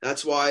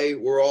that's why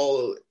we're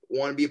all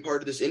want to be a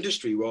part of this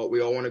industry.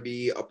 We all want to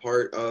be a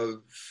part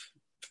of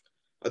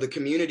the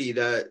community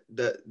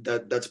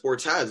that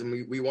sports has,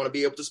 and we want to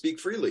be able to speak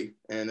freely.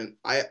 And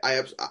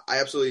I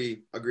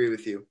absolutely agree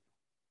with you.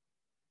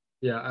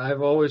 Yeah,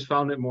 I've always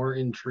found it more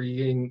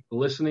intriguing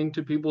listening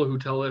to people who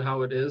tell it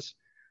how it is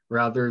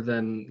rather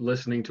than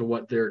listening to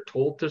what they're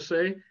told to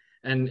say.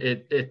 And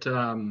it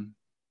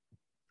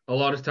a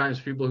lot of times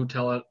people who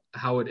tell it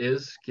how it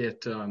is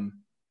get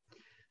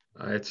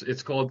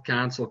It's called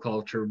cancel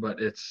culture, but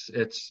it's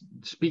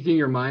speaking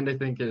your mind, I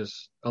think,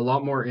 is a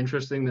lot more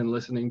interesting than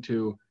listening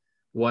to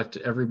what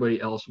everybody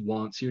else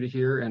wants you to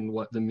hear and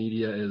what the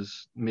media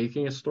is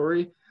making a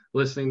story.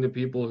 Listening to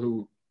people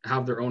who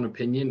have their own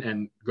opinion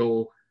and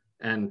go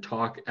and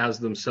talk as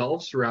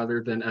themselves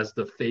rather than as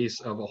the face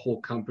of a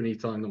whole company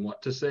telling them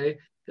what to say.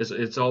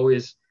 It's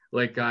always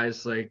like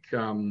guys like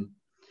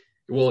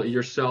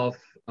yourself,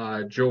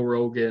 Joe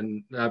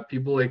Rogan,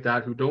 people like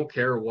that who don't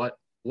care what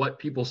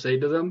people say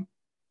to them.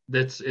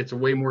 It's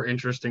way more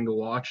interesting to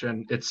watch,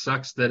 and it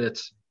sucks that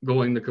it's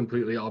going the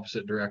completely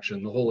opposite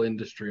direction, the whole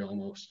industry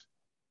almost.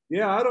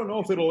 Yeah, I don't know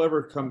if it'll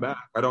ever come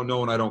back. I don't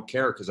know, and I don't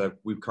care because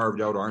we've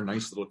carved out our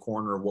nice little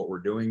corner of what we're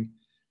doing,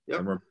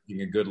 and we're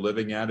making a good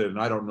living at it.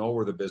 And I don't know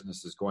where the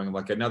business is going.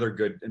 Like another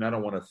good, and I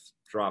don't want to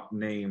drop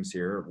names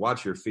here.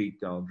 Watch your feet.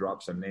 I'll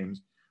drop some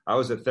names. I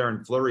was at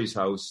Theron Fleury's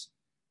house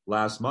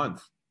last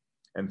month,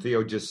 and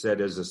Theo just said,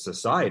 as a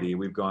society,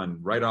 we've gone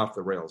right off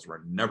the rails.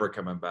 We're never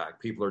coming back.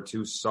 People are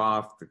too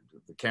soft.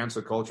 The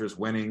cancel culture is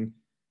winning.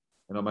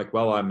 And I'm like,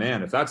 well,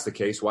 man, if that's the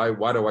case, why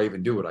do I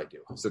even do what I do?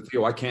 I said,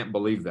 Theo, I can't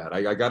believe that.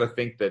 I got to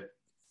think that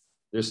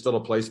there's still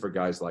a place for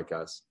guys like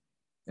us.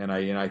 And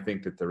I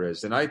think that there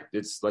is. And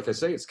it's like I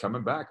say, it's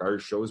coming back. Our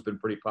show's been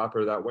pretty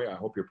popular that way. I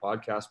hope your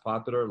podcast's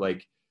popular.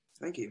 Like,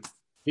 thank you.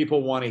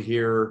 People want to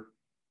hear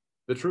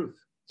the truth.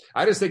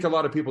 I just think a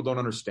lot of people don't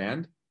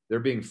understand. They're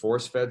being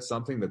force-fed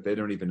something that they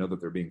don't even know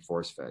that they're being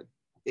force-fed.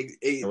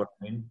 You know what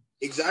I mean?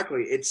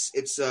 Exactly.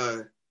 It's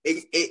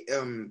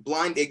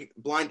blind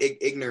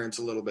ignorance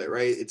a little bit,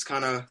 right? It's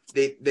kind of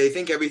they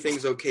think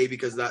everything's okay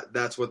because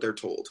that's what they're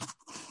told.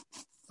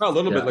 Well, a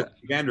little bit like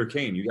Evander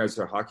Kane. You guys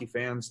are hockey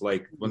fans.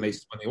 Like when the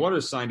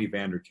Oilers signed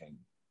Evander Kane,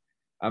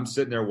 I'm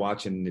sitting there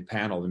watching the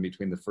panel in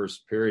between the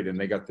first period, and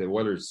they got the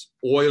Oilers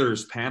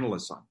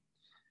panelists on.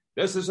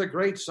 This is a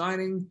great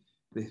signing.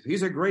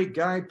 He's a great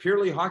guy.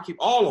 Purely hockey,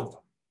 all of them.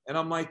 And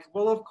I'm like,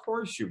 well, of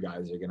course you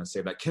guys are going to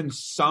say that. Can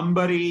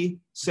somebody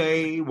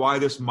say why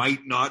this might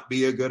not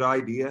be a good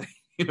idea?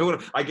 You know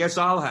what? I guess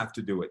I'll have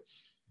to do it.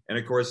 And,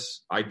 of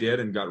course, I did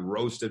and got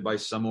roasted by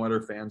some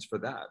Oilers fans for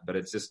that. But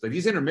it's just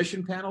these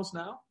intermission panels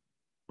now,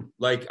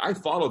 like I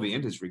follow the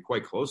industry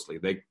quite closely.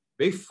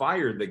 They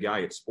fired the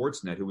guy at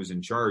Sportsnet who was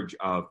in charge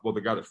of,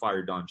 the guy that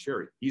fired Don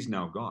Cherry. He's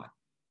now gone.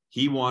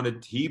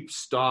 He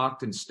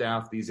stocked and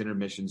staffed these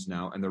intermissions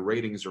now, and the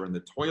ratings are in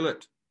the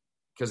toilet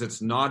because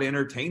it's not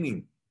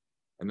entertaining.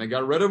 And they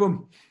got rid of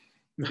him.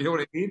 You know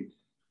what I mean?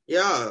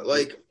 Yeah,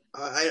 like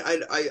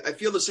I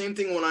feel the same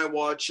thing when I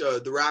watch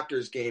the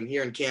Raptors game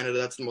here in Canada.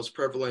 That's the most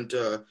prevalent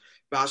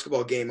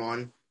basketball game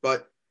on.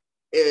 But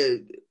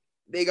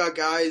they got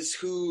guys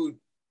who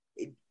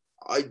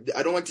I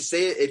don't like to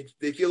say it.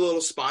 They feel a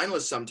little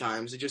spineless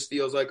sometimes. It just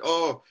feels like,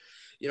 oh,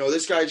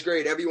 this guy's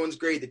great. Everyone's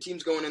great. The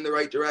team's going in the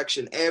right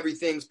direction.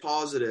 Everything's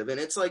positive. And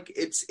it's like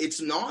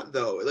it's not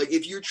though. Like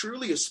if you're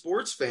truly a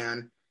sports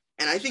fan,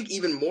 and I think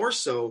even more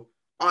so.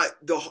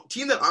 The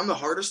team that I'm the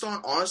hardest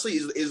on, honestly,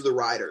 is the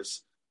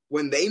Riders.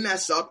 When they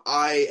mess up,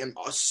 I am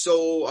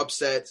so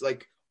upset.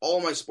 Like all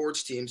my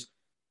sports teams,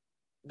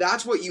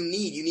 that's what you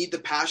need. You need the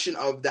passion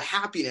of the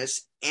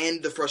happiness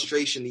and the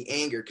frustration, the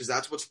anger, because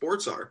that's what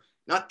sports are.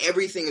 Not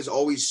everything is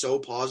always so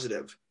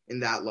positive in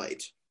that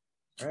light.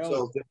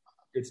 Well, so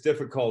it's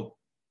difficult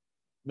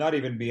not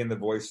even being the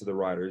voice of the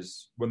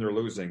Riders when they're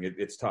losing.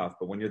 It's tough,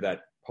 but when you're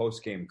that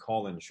post-game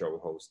call-in show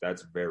host,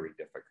 that's very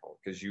difficult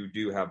because you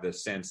do have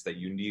this sense that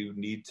you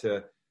need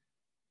to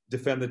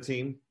defend the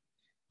team.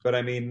 But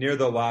I mean, near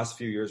the last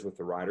few years with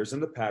the Riders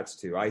and the Pats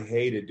too, I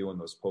hated doing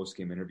those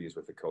post-game interviews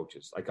with the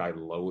coaches. Like I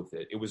loathed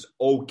it. It was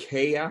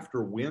okay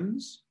after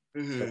wins,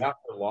 but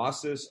after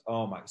losses,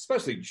 oh my!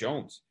 Especially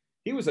Jones,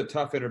 he was a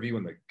tough interview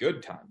in the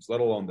good times, let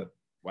alone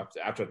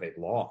after they'd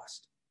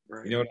lost.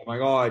 Right. You know, I'm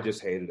like, oh, I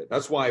just hated it.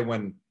 That's why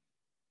when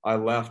I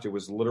left, it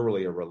was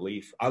literally a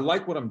relief. I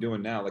like what I'm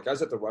doing now. Like I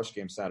was at the Rush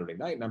game Saturday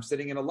night, and I'm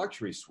sitting in a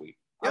luxury suite.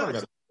 I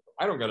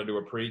don't got to do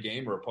a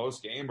pregame or a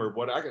postgame or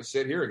what. I can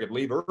sit here. I could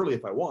leave early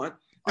if I want.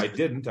 I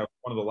didn't. I was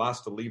one of the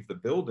last to leave the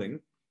building,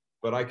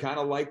 but I kind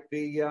of like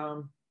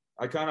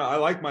I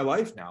like my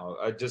life now.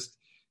 I just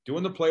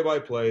doing the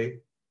play-by-play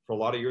for a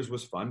lot of years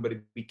was fun, but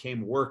it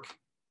became work.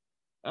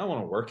 I don't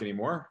want to work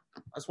anymore.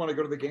 I just want to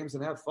go to the games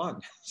and have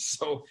fun.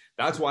 So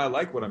that's why I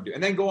like what I'm doing.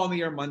 And then go on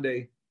the air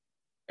Monday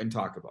and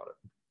talk about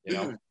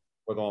it.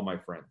 With all my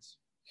friends.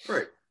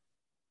 Right.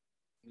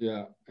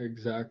 Yeah,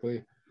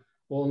 exactly.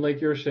 Well, and like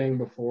you were saying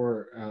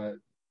before,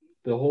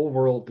 the whole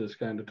world is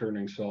kind of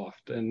turning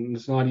soft, and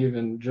it's not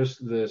even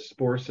just the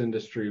sports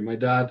industry. My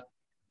dad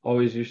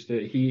always used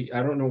to,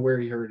 I don't know where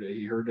he heard it.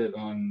 He heard it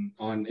on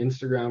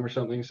Instagram or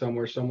something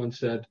somewhere. Someone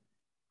said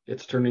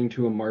it's turning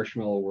to a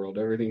marshmallow world.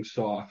 Everything's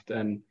soft.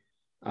 And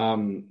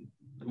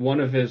one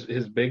of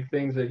his big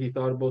things that he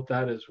thought about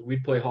that is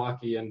we'd play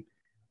hockey and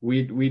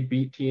we'd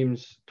beat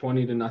teams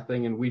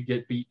 20-0, and we'd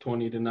get beat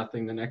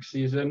 20-0 the next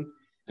season.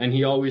 And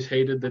he always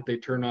hated that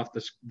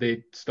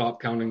they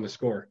stop counting the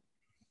score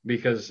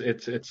because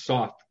it's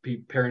soft.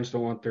 Parents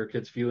don't want their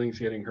kids' feelings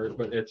getting hurt,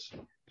 but it's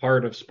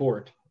part of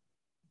sport.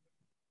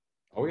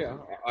 Oh yeah,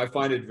 I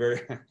find it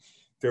very,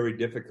 very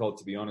difficult,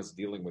 to be honest,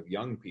 dealing with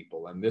young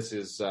people. And this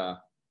is a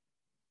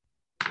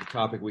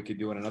topic we could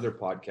do in another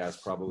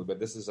podcast probably, but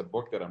this is a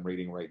book that I'm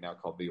reading right now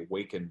called The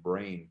Awakened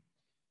Brain.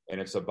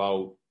 And it's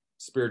about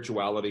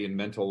spirituality and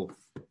mental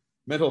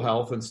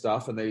health and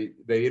stuff. And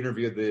they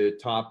interviewed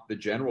the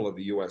general of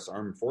the U.S.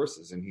 Armed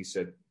Forces. And he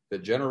said, the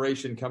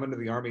generation coming to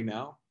the Army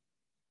now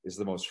is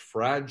the most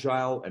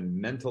fragile and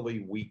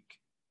mentally weak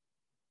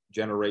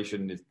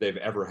generation they've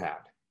ever had.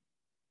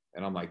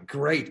 And I'm like,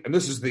 great. And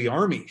this is the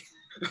Army.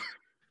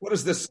 What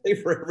does this say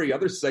for every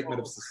other segment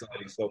of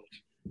society? So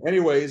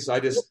anyways, I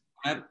just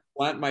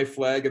plant my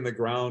flag in the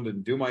ground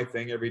and do my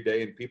thing every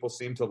day. And people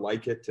seem to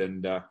like it.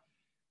 And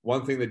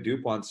one thing that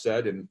DuPont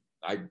said, and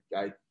I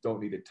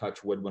don't need to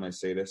touch wood when I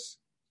say this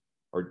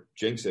or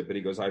jinx it, but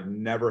he goes, I've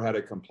never had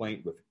a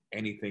complaint with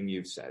anything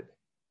you've said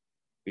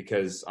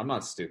because I'm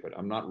not stupid.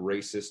 I'm not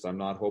racist. I'm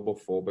not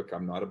homophobic.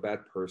 I'm not a bad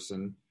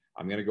person.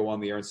 I'm going to go on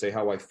the air and say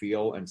how I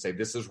feel and say,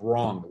 this is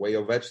wrong. The way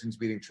Ovechkin's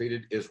being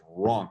treated is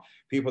wrong.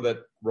 People that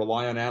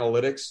rely on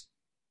analytics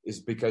is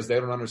because they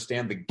don't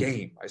understand the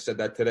game. I said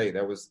that today.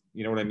 That was,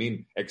 you know what I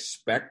mean?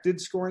 Expected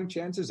scoring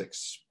chances,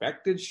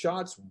 expected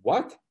shots.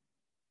 What?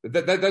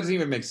 That doesn't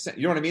even make sense.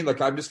 You know what I mean?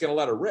 Like, I'm just going to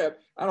let it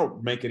rip. I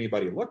don't make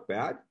anybody look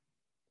bad.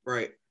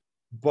 Right.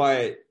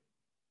 But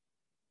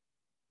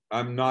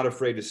I'm not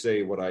afraid to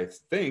say what I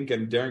think.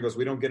 And Darren goes,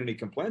 we don't get any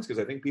complaints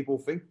because I think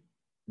people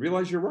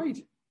realize you're right.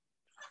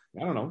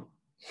 I don't know.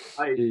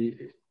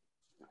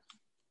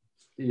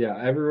 Yeah,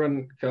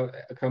 everyone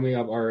coming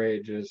up our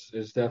age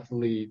is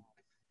definitely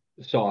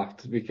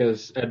soft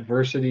because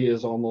adversity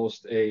is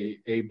almost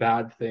a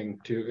bad thing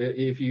to.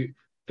 If you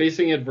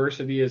facing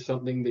adversity is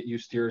something that you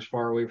steer as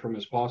far away from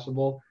as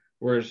possible,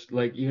 whereas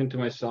like even to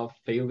myself,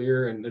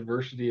 failure and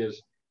adversity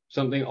is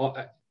something.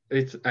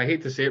 I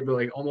hate to say it, but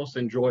like almost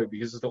enjoy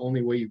because it's the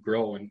only way you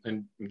grow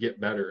and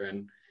get better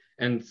and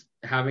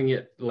having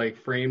it like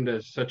framed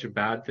as such a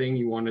bad thing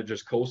you want to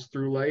just coast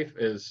through life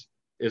is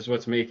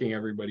what's making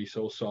everybody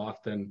so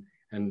soft and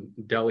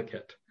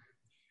delicate.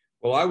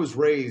 Well, I was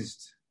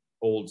raised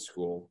old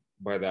school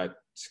by that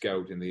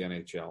scout in the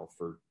NHL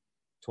for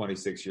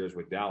 26 years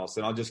with Dallas.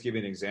 And I'll just give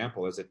you an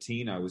example. As a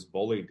teen, I was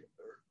bullied.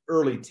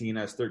 Early teen,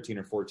 I was 13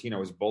 or 14. I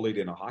was bullied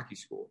in a hockey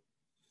school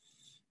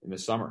in the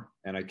summer.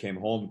 And I came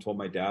home and told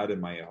my dad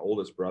and my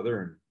oldest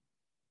brother, and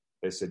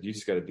they said, you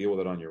just got to deal with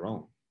it on your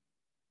own.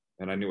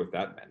 And I knew what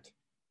that meant.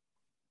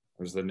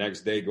 It was the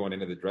next day going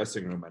into the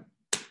dressing room and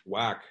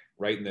whack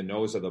right in the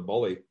nose of the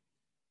bully.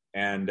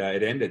 And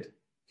it ended.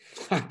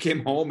 I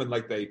came home and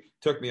like they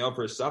took me out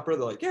for supper.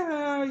 They're like,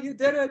 yeah, you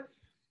did it.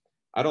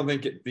 I don't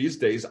think these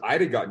days I'd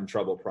have gotten in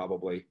trouble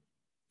probably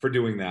for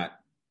doing that.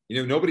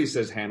 You know, nobody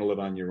says handle it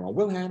on your own.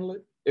 We'll handle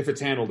it if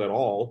it's handled at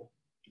all.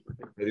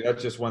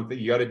 That's just one thing.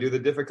 You got to do the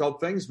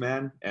difficult things,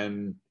 man.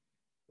 And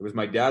it was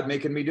my dad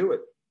making me do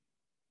it.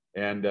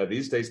 And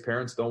these days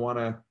parents don't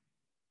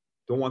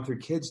want their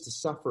kids to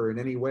suffer in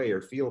any way or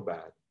feel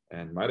bad.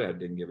 And my dad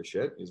didn't give a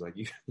shit. He's like,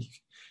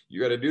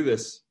 you got to do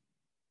this.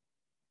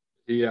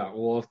 Yeah,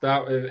 well,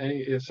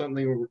 if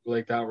something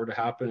like that were to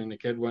happen and the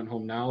kid went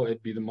home now,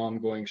 it'd be the mom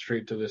going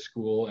straight to the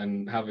school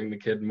and having the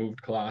kid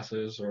moved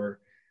classes, or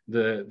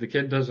the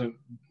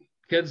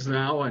kids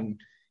now, and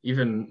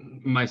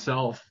even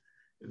myself,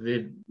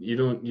 you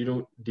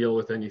don't deal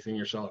with anything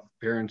yourself.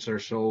 Parents are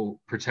so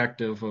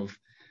protective of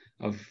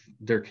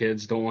their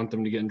kids, don't want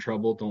them to get in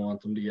trouble, don't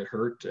want them to get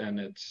hurt, and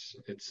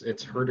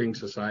it's hurting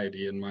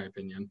society, in my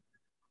opinion.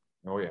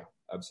 Oh yeah,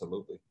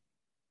 absolutely.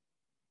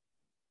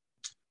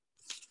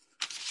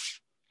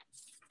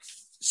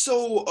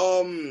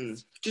 So,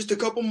 just a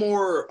couple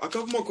more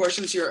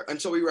questions here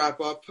until we wrap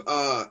up.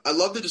 I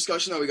love the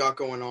discussion that we got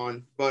going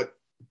on, but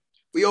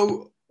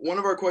one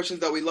of our questions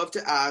that we love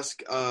to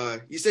ask.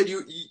 You said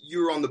you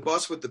were on the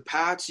bus with the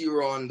Pats, you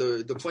were on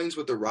the planes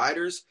with the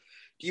Riders.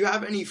 Do you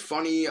have any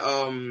funny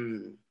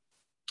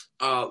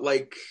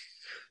like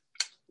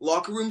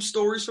locker room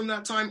stories from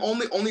that time?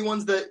 Only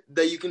ones that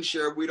you can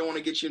share. We don't want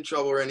to get you in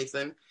trouble or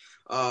anything.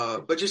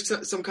 But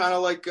just some kind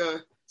of like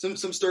some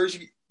stories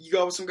you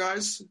got with some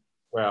guys.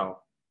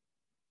 Well,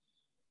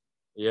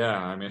 yeah,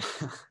 I mean,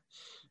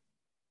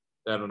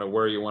 I don't know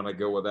where you want to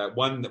go with that.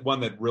 One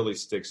that really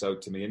sticks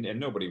out to me, and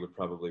nobody would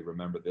probably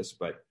remember this,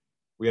 but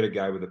we had a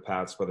guy with the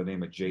Pats by the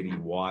name of J.D.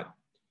 Watt,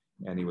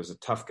 and he was a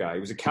tough guy.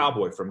 He was a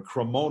cowboy from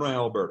Cremona,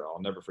 Alberta.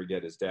 I'll never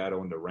forget. His dad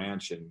owned a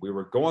ranch, and we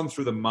were going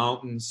through the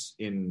mountains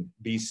in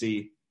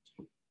BC,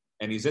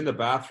 and he's in the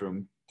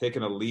bathroom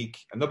taking a leak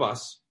in the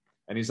bus,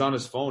 and he's on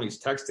his phone. He's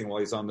texting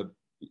while he's on the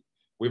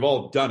 – we've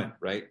all done it,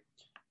 right?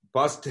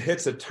 Bus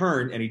hits a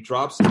turn, and he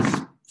drops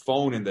his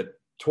phone in the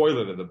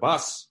toilet of the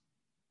bus.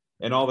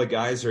 And all the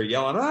guys are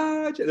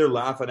yelling, they're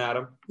laughing at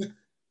him.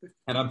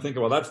 And I'm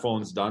thinking, well, that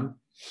phone's done.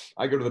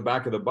 I go to the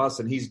back of the bus,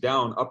 and he's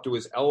down up to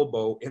his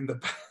elbow in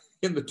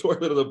the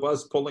toilet of the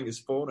bus, pulling his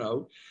phone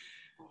out.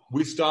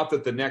 We stopped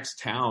at the next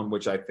town,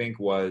 which I think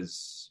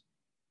was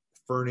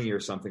Fernie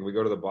or something. We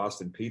go to the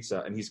Boston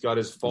Pizza, and he's got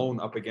his phone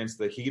up against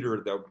the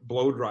heater, the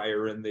blow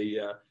dryer, and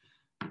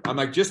I'm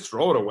like, just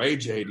throw it away,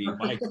 JD.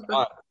 My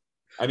God.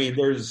 I mean,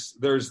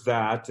 there's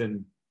that,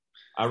 and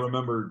I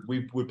remember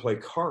we would play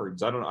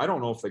cards. I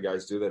don't know if the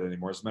guys do that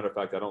anymore. As a matter of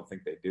fact, I don't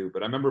think they do.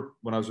 But I remember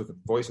when I was with the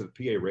voice of the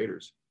PA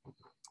Raiders,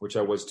 which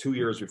I was 2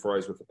 years before I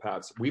was with the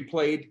Pats, we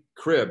played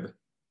crib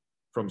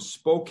from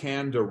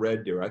Spokane to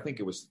Red Deer. I think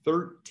it was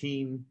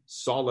 13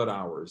 solid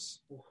hours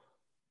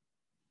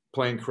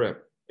playing crib.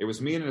 It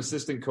was me and an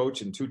assistant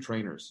coach and 2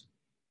 trainers.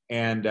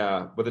 And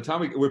by the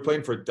time we were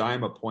playing for a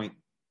dime a point,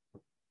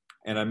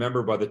 and I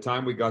remember by the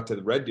time we got to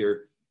the Red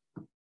Deer,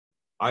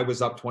 I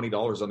was up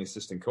 $20 on the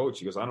assistant coach.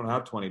 He goes, I don't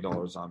have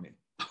 $20 on me.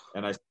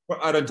 And I,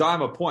 at a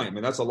dime a point, I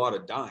mean, that's a lot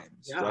of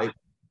dimes, right?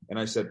 And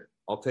I said,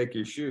 I'll take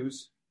your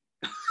shoes.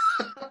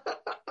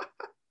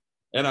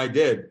 And I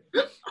did.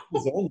 I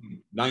was only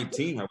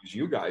 19. I was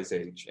you guys'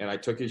 age. And I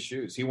took his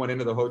shoes. He went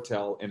into the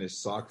hotel in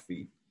his sock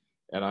feet,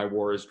 and I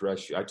wore his dress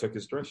shoes. I took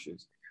his dress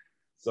shoes.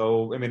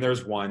 So, I mean,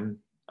 there's one.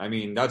 I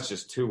mean, that's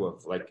just 2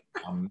 of like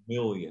a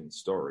million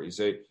stories.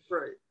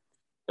 Right.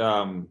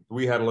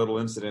 We had a little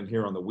incident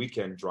here on the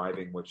weekend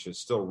driving, which has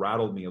still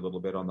rattled me a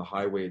little bit on the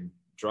highway,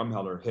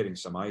 Drumheller hitting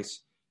some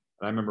ice.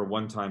 And I remember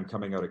one time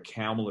coming out of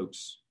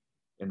Kamloops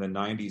in the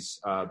 90s,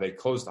 they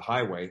closed the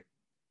highway,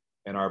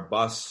 and our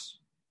bus,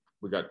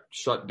 we got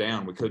shut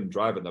down. We couldn't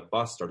drive, and the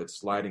bus started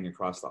sliding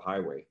across the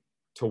highway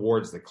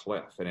towards the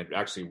cliff, and it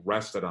actually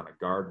rested on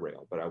a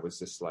guardrail. But I was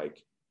just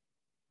like,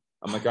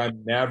 I'm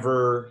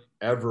never,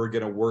 ever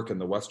going to work in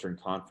the Western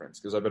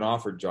Conference because I've been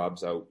offered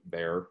jobs out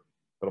there.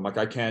 But I'm like,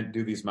 I can't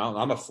do these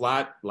mountains. I'm a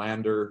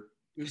Flatlander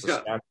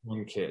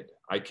Saskatchewan kid.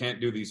 I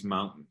can't do these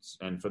mountains.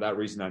 And for that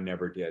reason, I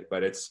never did.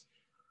 But it's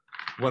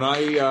when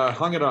I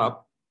hung it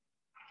up,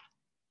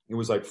 it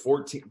was like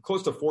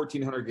close to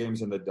 1,400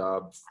 games in the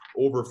Dub,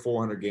 over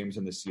 400 games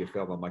in the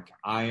CFL. I'm like,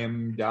 I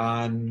am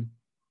done.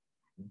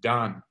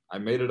 I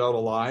made it out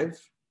alive.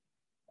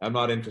 I'm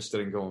not interested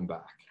in going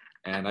back.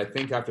 And I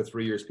think after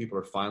 3 years, people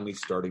are finally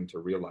starting to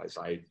realize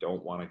I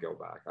don't want to go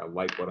back. I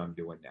like what I'm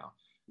doing now.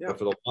 Yeah. But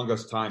for the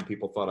longest time,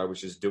 people thought I was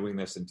just doing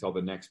this until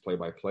the next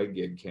play-by-play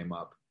gig came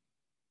up.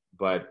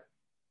 But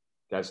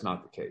that's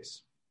not the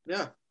case.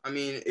 Yeah. I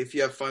mean, if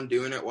you have fun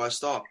doing it, why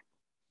stop?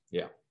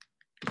 Yeah,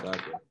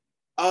 exactly.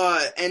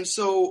 And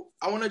so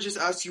I want to just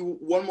ask you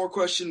one more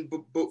question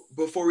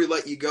before we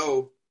let you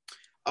go.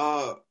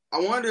 I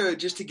wanted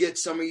to get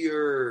some of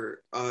your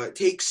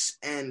takes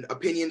and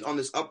opinions on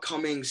this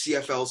upcoming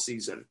CFL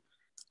season.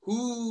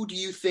 Who do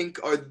you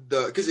think are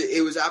because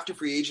it was after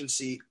free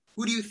agency,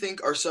 who do you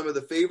think are some of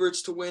the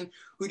favorites to win?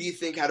 Who do you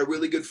think had a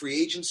really good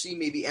free agency?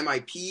 Maybe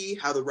MIP,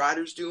 how the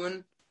Riders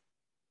doing?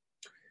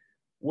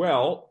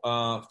 Well,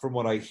 from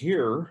what I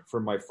hear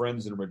from my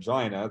friends in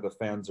Regina, the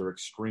fans are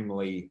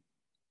extremely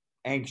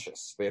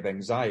anxious. They have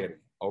anxiety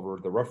over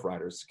the Rough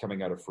Riders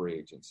coming out of free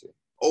agency.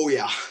 Oh,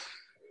 yeah.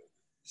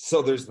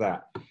 So there's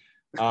that.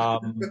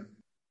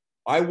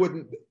 I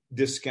wouldn't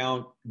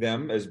discount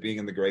them as being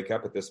in the Grey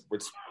Cup at this.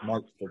 It's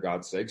March, for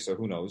God's sake, so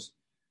who knows?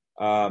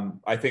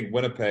 I think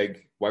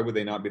Winnipeg, why would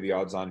they not be the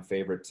odds-on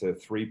favorite to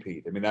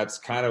three-peat? I mean, that's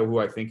kind of who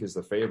I think is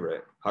the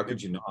favorite. How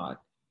could you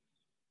not?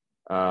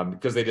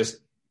 Because they just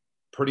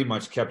pretty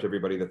much kept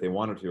everybody that they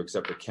wanted to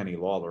except for Kenny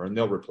Lawler, and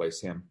they'll replace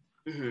him.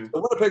 Mm-hmm.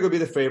 So Winnipeg would be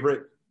the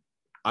favorite.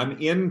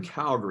 I'm in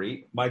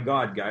Calgary. My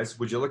God, guys,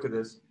 would you look at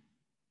this?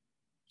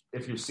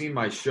 If you've seen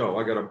my show,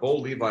 I got a Bo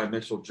Levi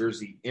Mitchell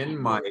jersey in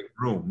my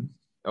room.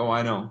 Oh,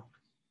 I know.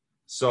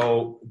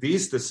 So the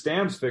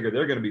Stamps figure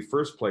they're going to be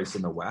first place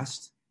in the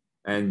West.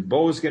 And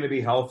Bo's going to be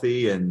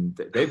healthy, and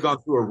they've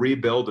gone through a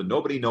rebuild, and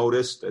nobody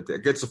noticed.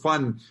 It gets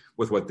fun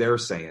with what they're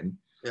saying.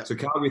 Yeah. So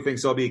Calgary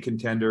thinks they'll be a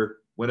contender.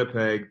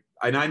 Winnipeg,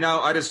 and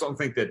I just don't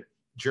think that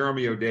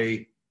Jeremy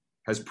O'Day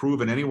has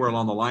proven anywhere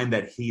along the line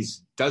that he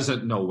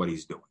doesn't know what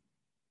he's doing.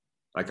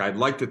 Like, I'd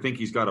like to think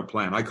he's got a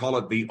plan. I call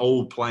it the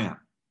old plan,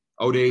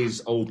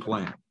 O'Day's old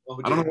plan.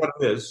 I don't know what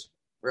it is.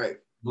 Right.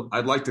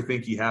 I'd like to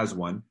think he has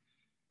one.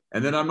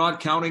 And then I'm not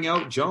counting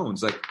out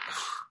Jones. Like,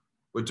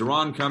 with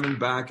Duran coming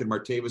back and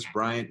Martavis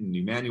Bryant and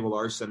Emmanuel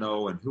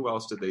Arsenault, and who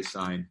else did they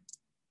sign?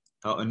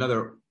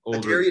 Another older.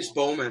 Darius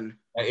Bowman.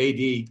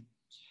 AD.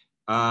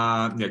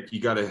 Nick,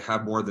 you got to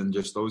have more than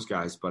just those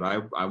guys, but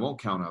I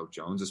won't count out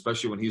Jones,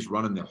 especially when he's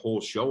running the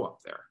whole show up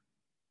there.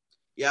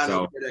 Yeah,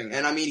 no kidding.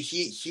 And I mean,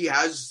 he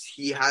has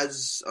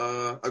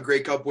a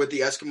Grey Cup with the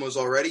Eskimos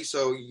already.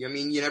 So I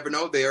mean, you never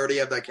know. They already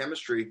have that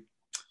chemistry.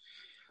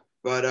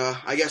 But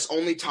I guess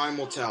only time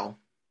will tell.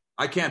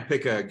 I can't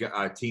pick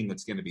a team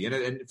that's going to be in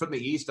it. And from the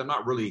East, I'm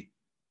not really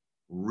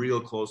real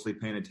closely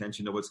paying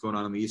attention to what's going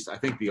on in the East. I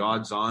think the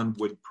odds-on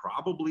would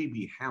probably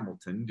be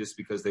Hamilton, just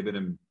because they've been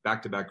in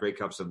back-to-back Grey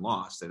Cups and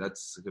lost. And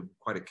that's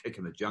quite a kick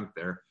in the junk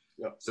there.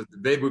 Yeah. So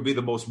they would be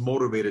the most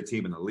motivated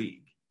team in the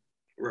league.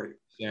 Right.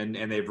 And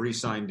they've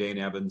re-signed Dane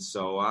Evans.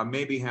 So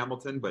maybe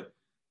Hamilton, but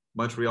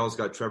Montreal's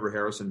got Trevor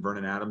Harris and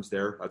Vernon Adams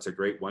there. That's a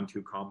great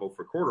 1-2 combo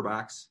for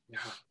quarterbacks. Yeah.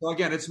 So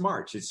again, it's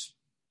March.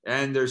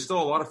 And there's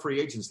still a lot of free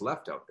agents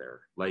left out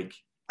there. Like,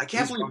 I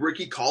can't believe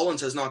Ricky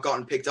Collins has not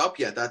gotten picked up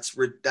yet. That's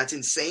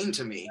insane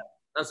to me.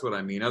 That's what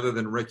I mean. Other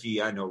than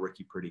Ricky, I know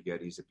Ricky pretty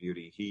good. He's a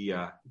beauty. He's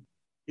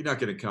not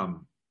going to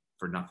come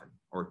for nothing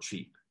or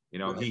cheap. You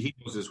know, right. He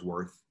knows his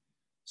worth.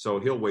 So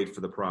he'll wait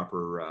for the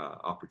proper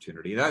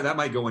opportunity. That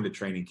might go into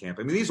training camp.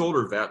 I mean, these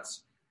older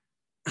vets,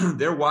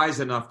 they're wise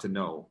enough to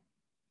know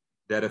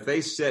that if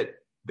they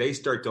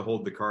start to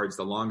hold the cards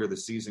the longer the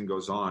season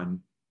goes on.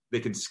 They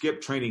can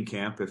skip training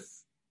camp if,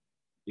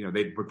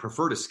 they would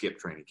prefer to skip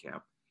training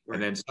camp. Right.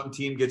 And then some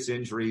team gets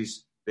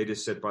injuries, they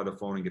just sit by the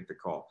phone and get the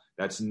call.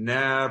 That's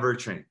never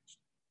changed.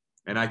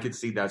 And I could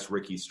see that's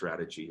Ricky's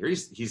strategy here.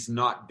 He's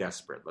not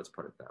desperate, let's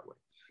put it that way.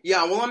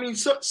 Yeah, well, I mean,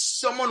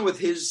 someone with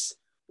his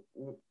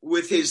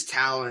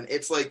talent,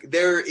 it's like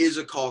there is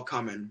a call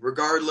coming.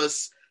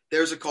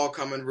 There's a call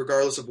coming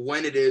regardless of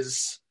when it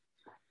is.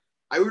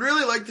 I would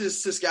really like the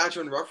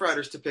Saskatchewan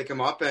Roughriders to pick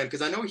him up, and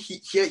because I know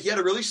he had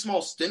a really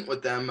small stint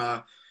with them,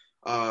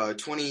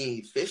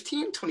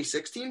 2015,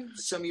 2016,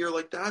 some year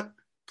like that,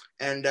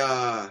 and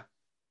I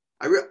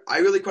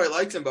really quite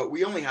liked him, but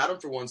we only had him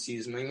for one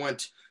season.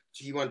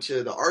 He went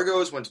to the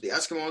Argos, went to the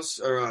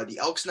Eskimos or the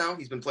Elks. Now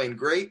he's been playing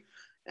great,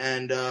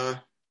 and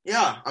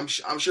I'm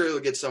sure he'll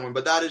get someone.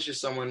 But that is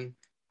just someone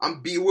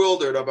I'm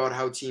bewildered about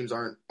how teams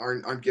aren't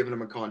giving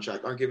him a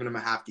contract, aren't giving him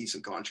a half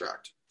decent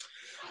contract.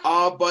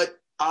 But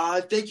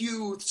thank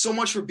you so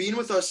much for being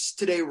with us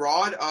today,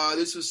 Rod.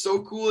 This was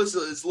so cool. It's a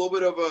little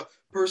bit of a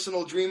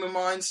personal dream of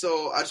mine,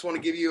 so I just want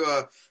to give you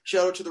a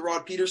shout out to the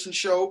Rod Pedersen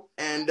Show.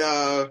 And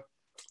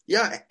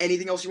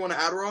anything else you want to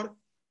add, Rod?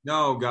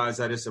 No, guys,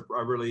 I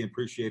really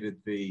appreciated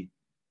the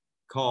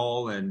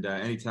call, and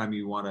anytime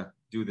you want to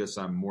do this,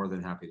 I'm more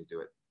than happy to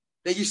do it.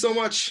 Thank you so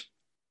much.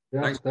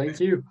 Yeah, thank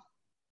you.